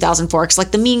this year, 2004, because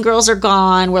like the mean girls are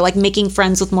gone. We're like making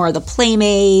friends with more of the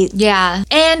playmates. Yeah.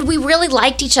 And we really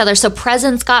liked each other. So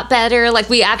presents got better. Like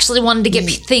we actually wanted to get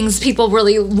things people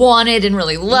really wanted and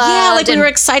really loved. Yeah, like we were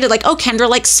excited. Like, oh, Kendra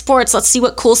likes sports. Let's see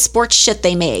what cool sports shit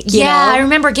they make. You know? I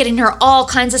remember getting her all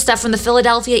kinds of stuff from the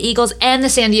Philadelphia Eagles and the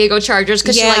San Diego Chargers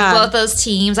because she liked both those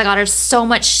teams. I got her so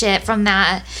much shit from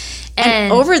that.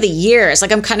 And over the years,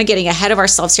 like I'm kind of getting ahead of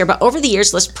ourselves here, but over the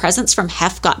years, those presents from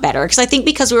Hef got better. Because I think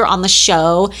because we were on the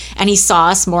show and he saw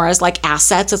us more as like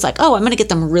assets, it's like, oh, I'm going to get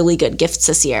them really good gifts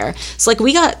this year. So like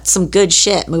we got some good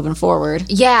shit moving forward.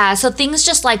 Yeah. So things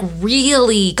just like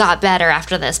really got better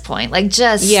after this point. Like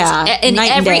just in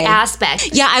every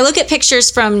aspect. Yeah. I look at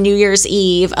pictures from New Year's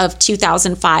Eve of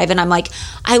 2005 and I'm like,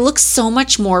 I look so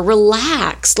much more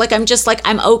relaxed. Like I'm just like,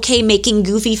 I'm okay making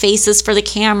goofy faces for the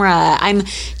camera. I'm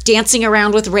dancing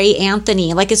around with Ray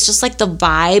Anthony. Like it's just like the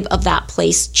vibe of that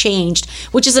place changed,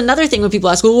 which is another thing when people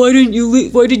ask, well, why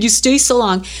did you stay so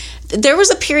long? There was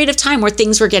a period of time where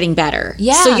things were getting better.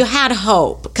 Yeah. So you had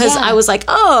hope because I was like,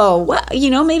 oh,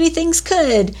 well, maybe things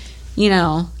could,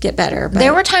 get better. But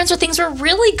there were times where things were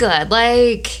really good.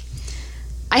 Like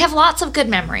I have lots of good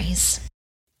memories.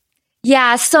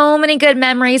 Yeah, so many good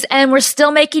memories, and we're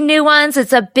still making new ones.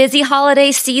 It's a busy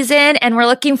holiday season, and we're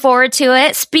looking forward to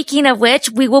it. Speaking of which,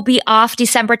 we will be off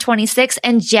December 26th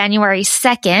and January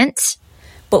 2nd.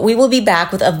 But we will be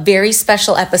back with a very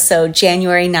special episode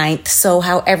January 9th. So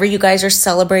however you guys are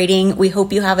celebrating, we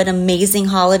hope you have an amazing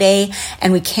holiday,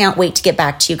 and we can't wait to get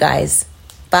back to you guys.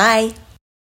 Bye.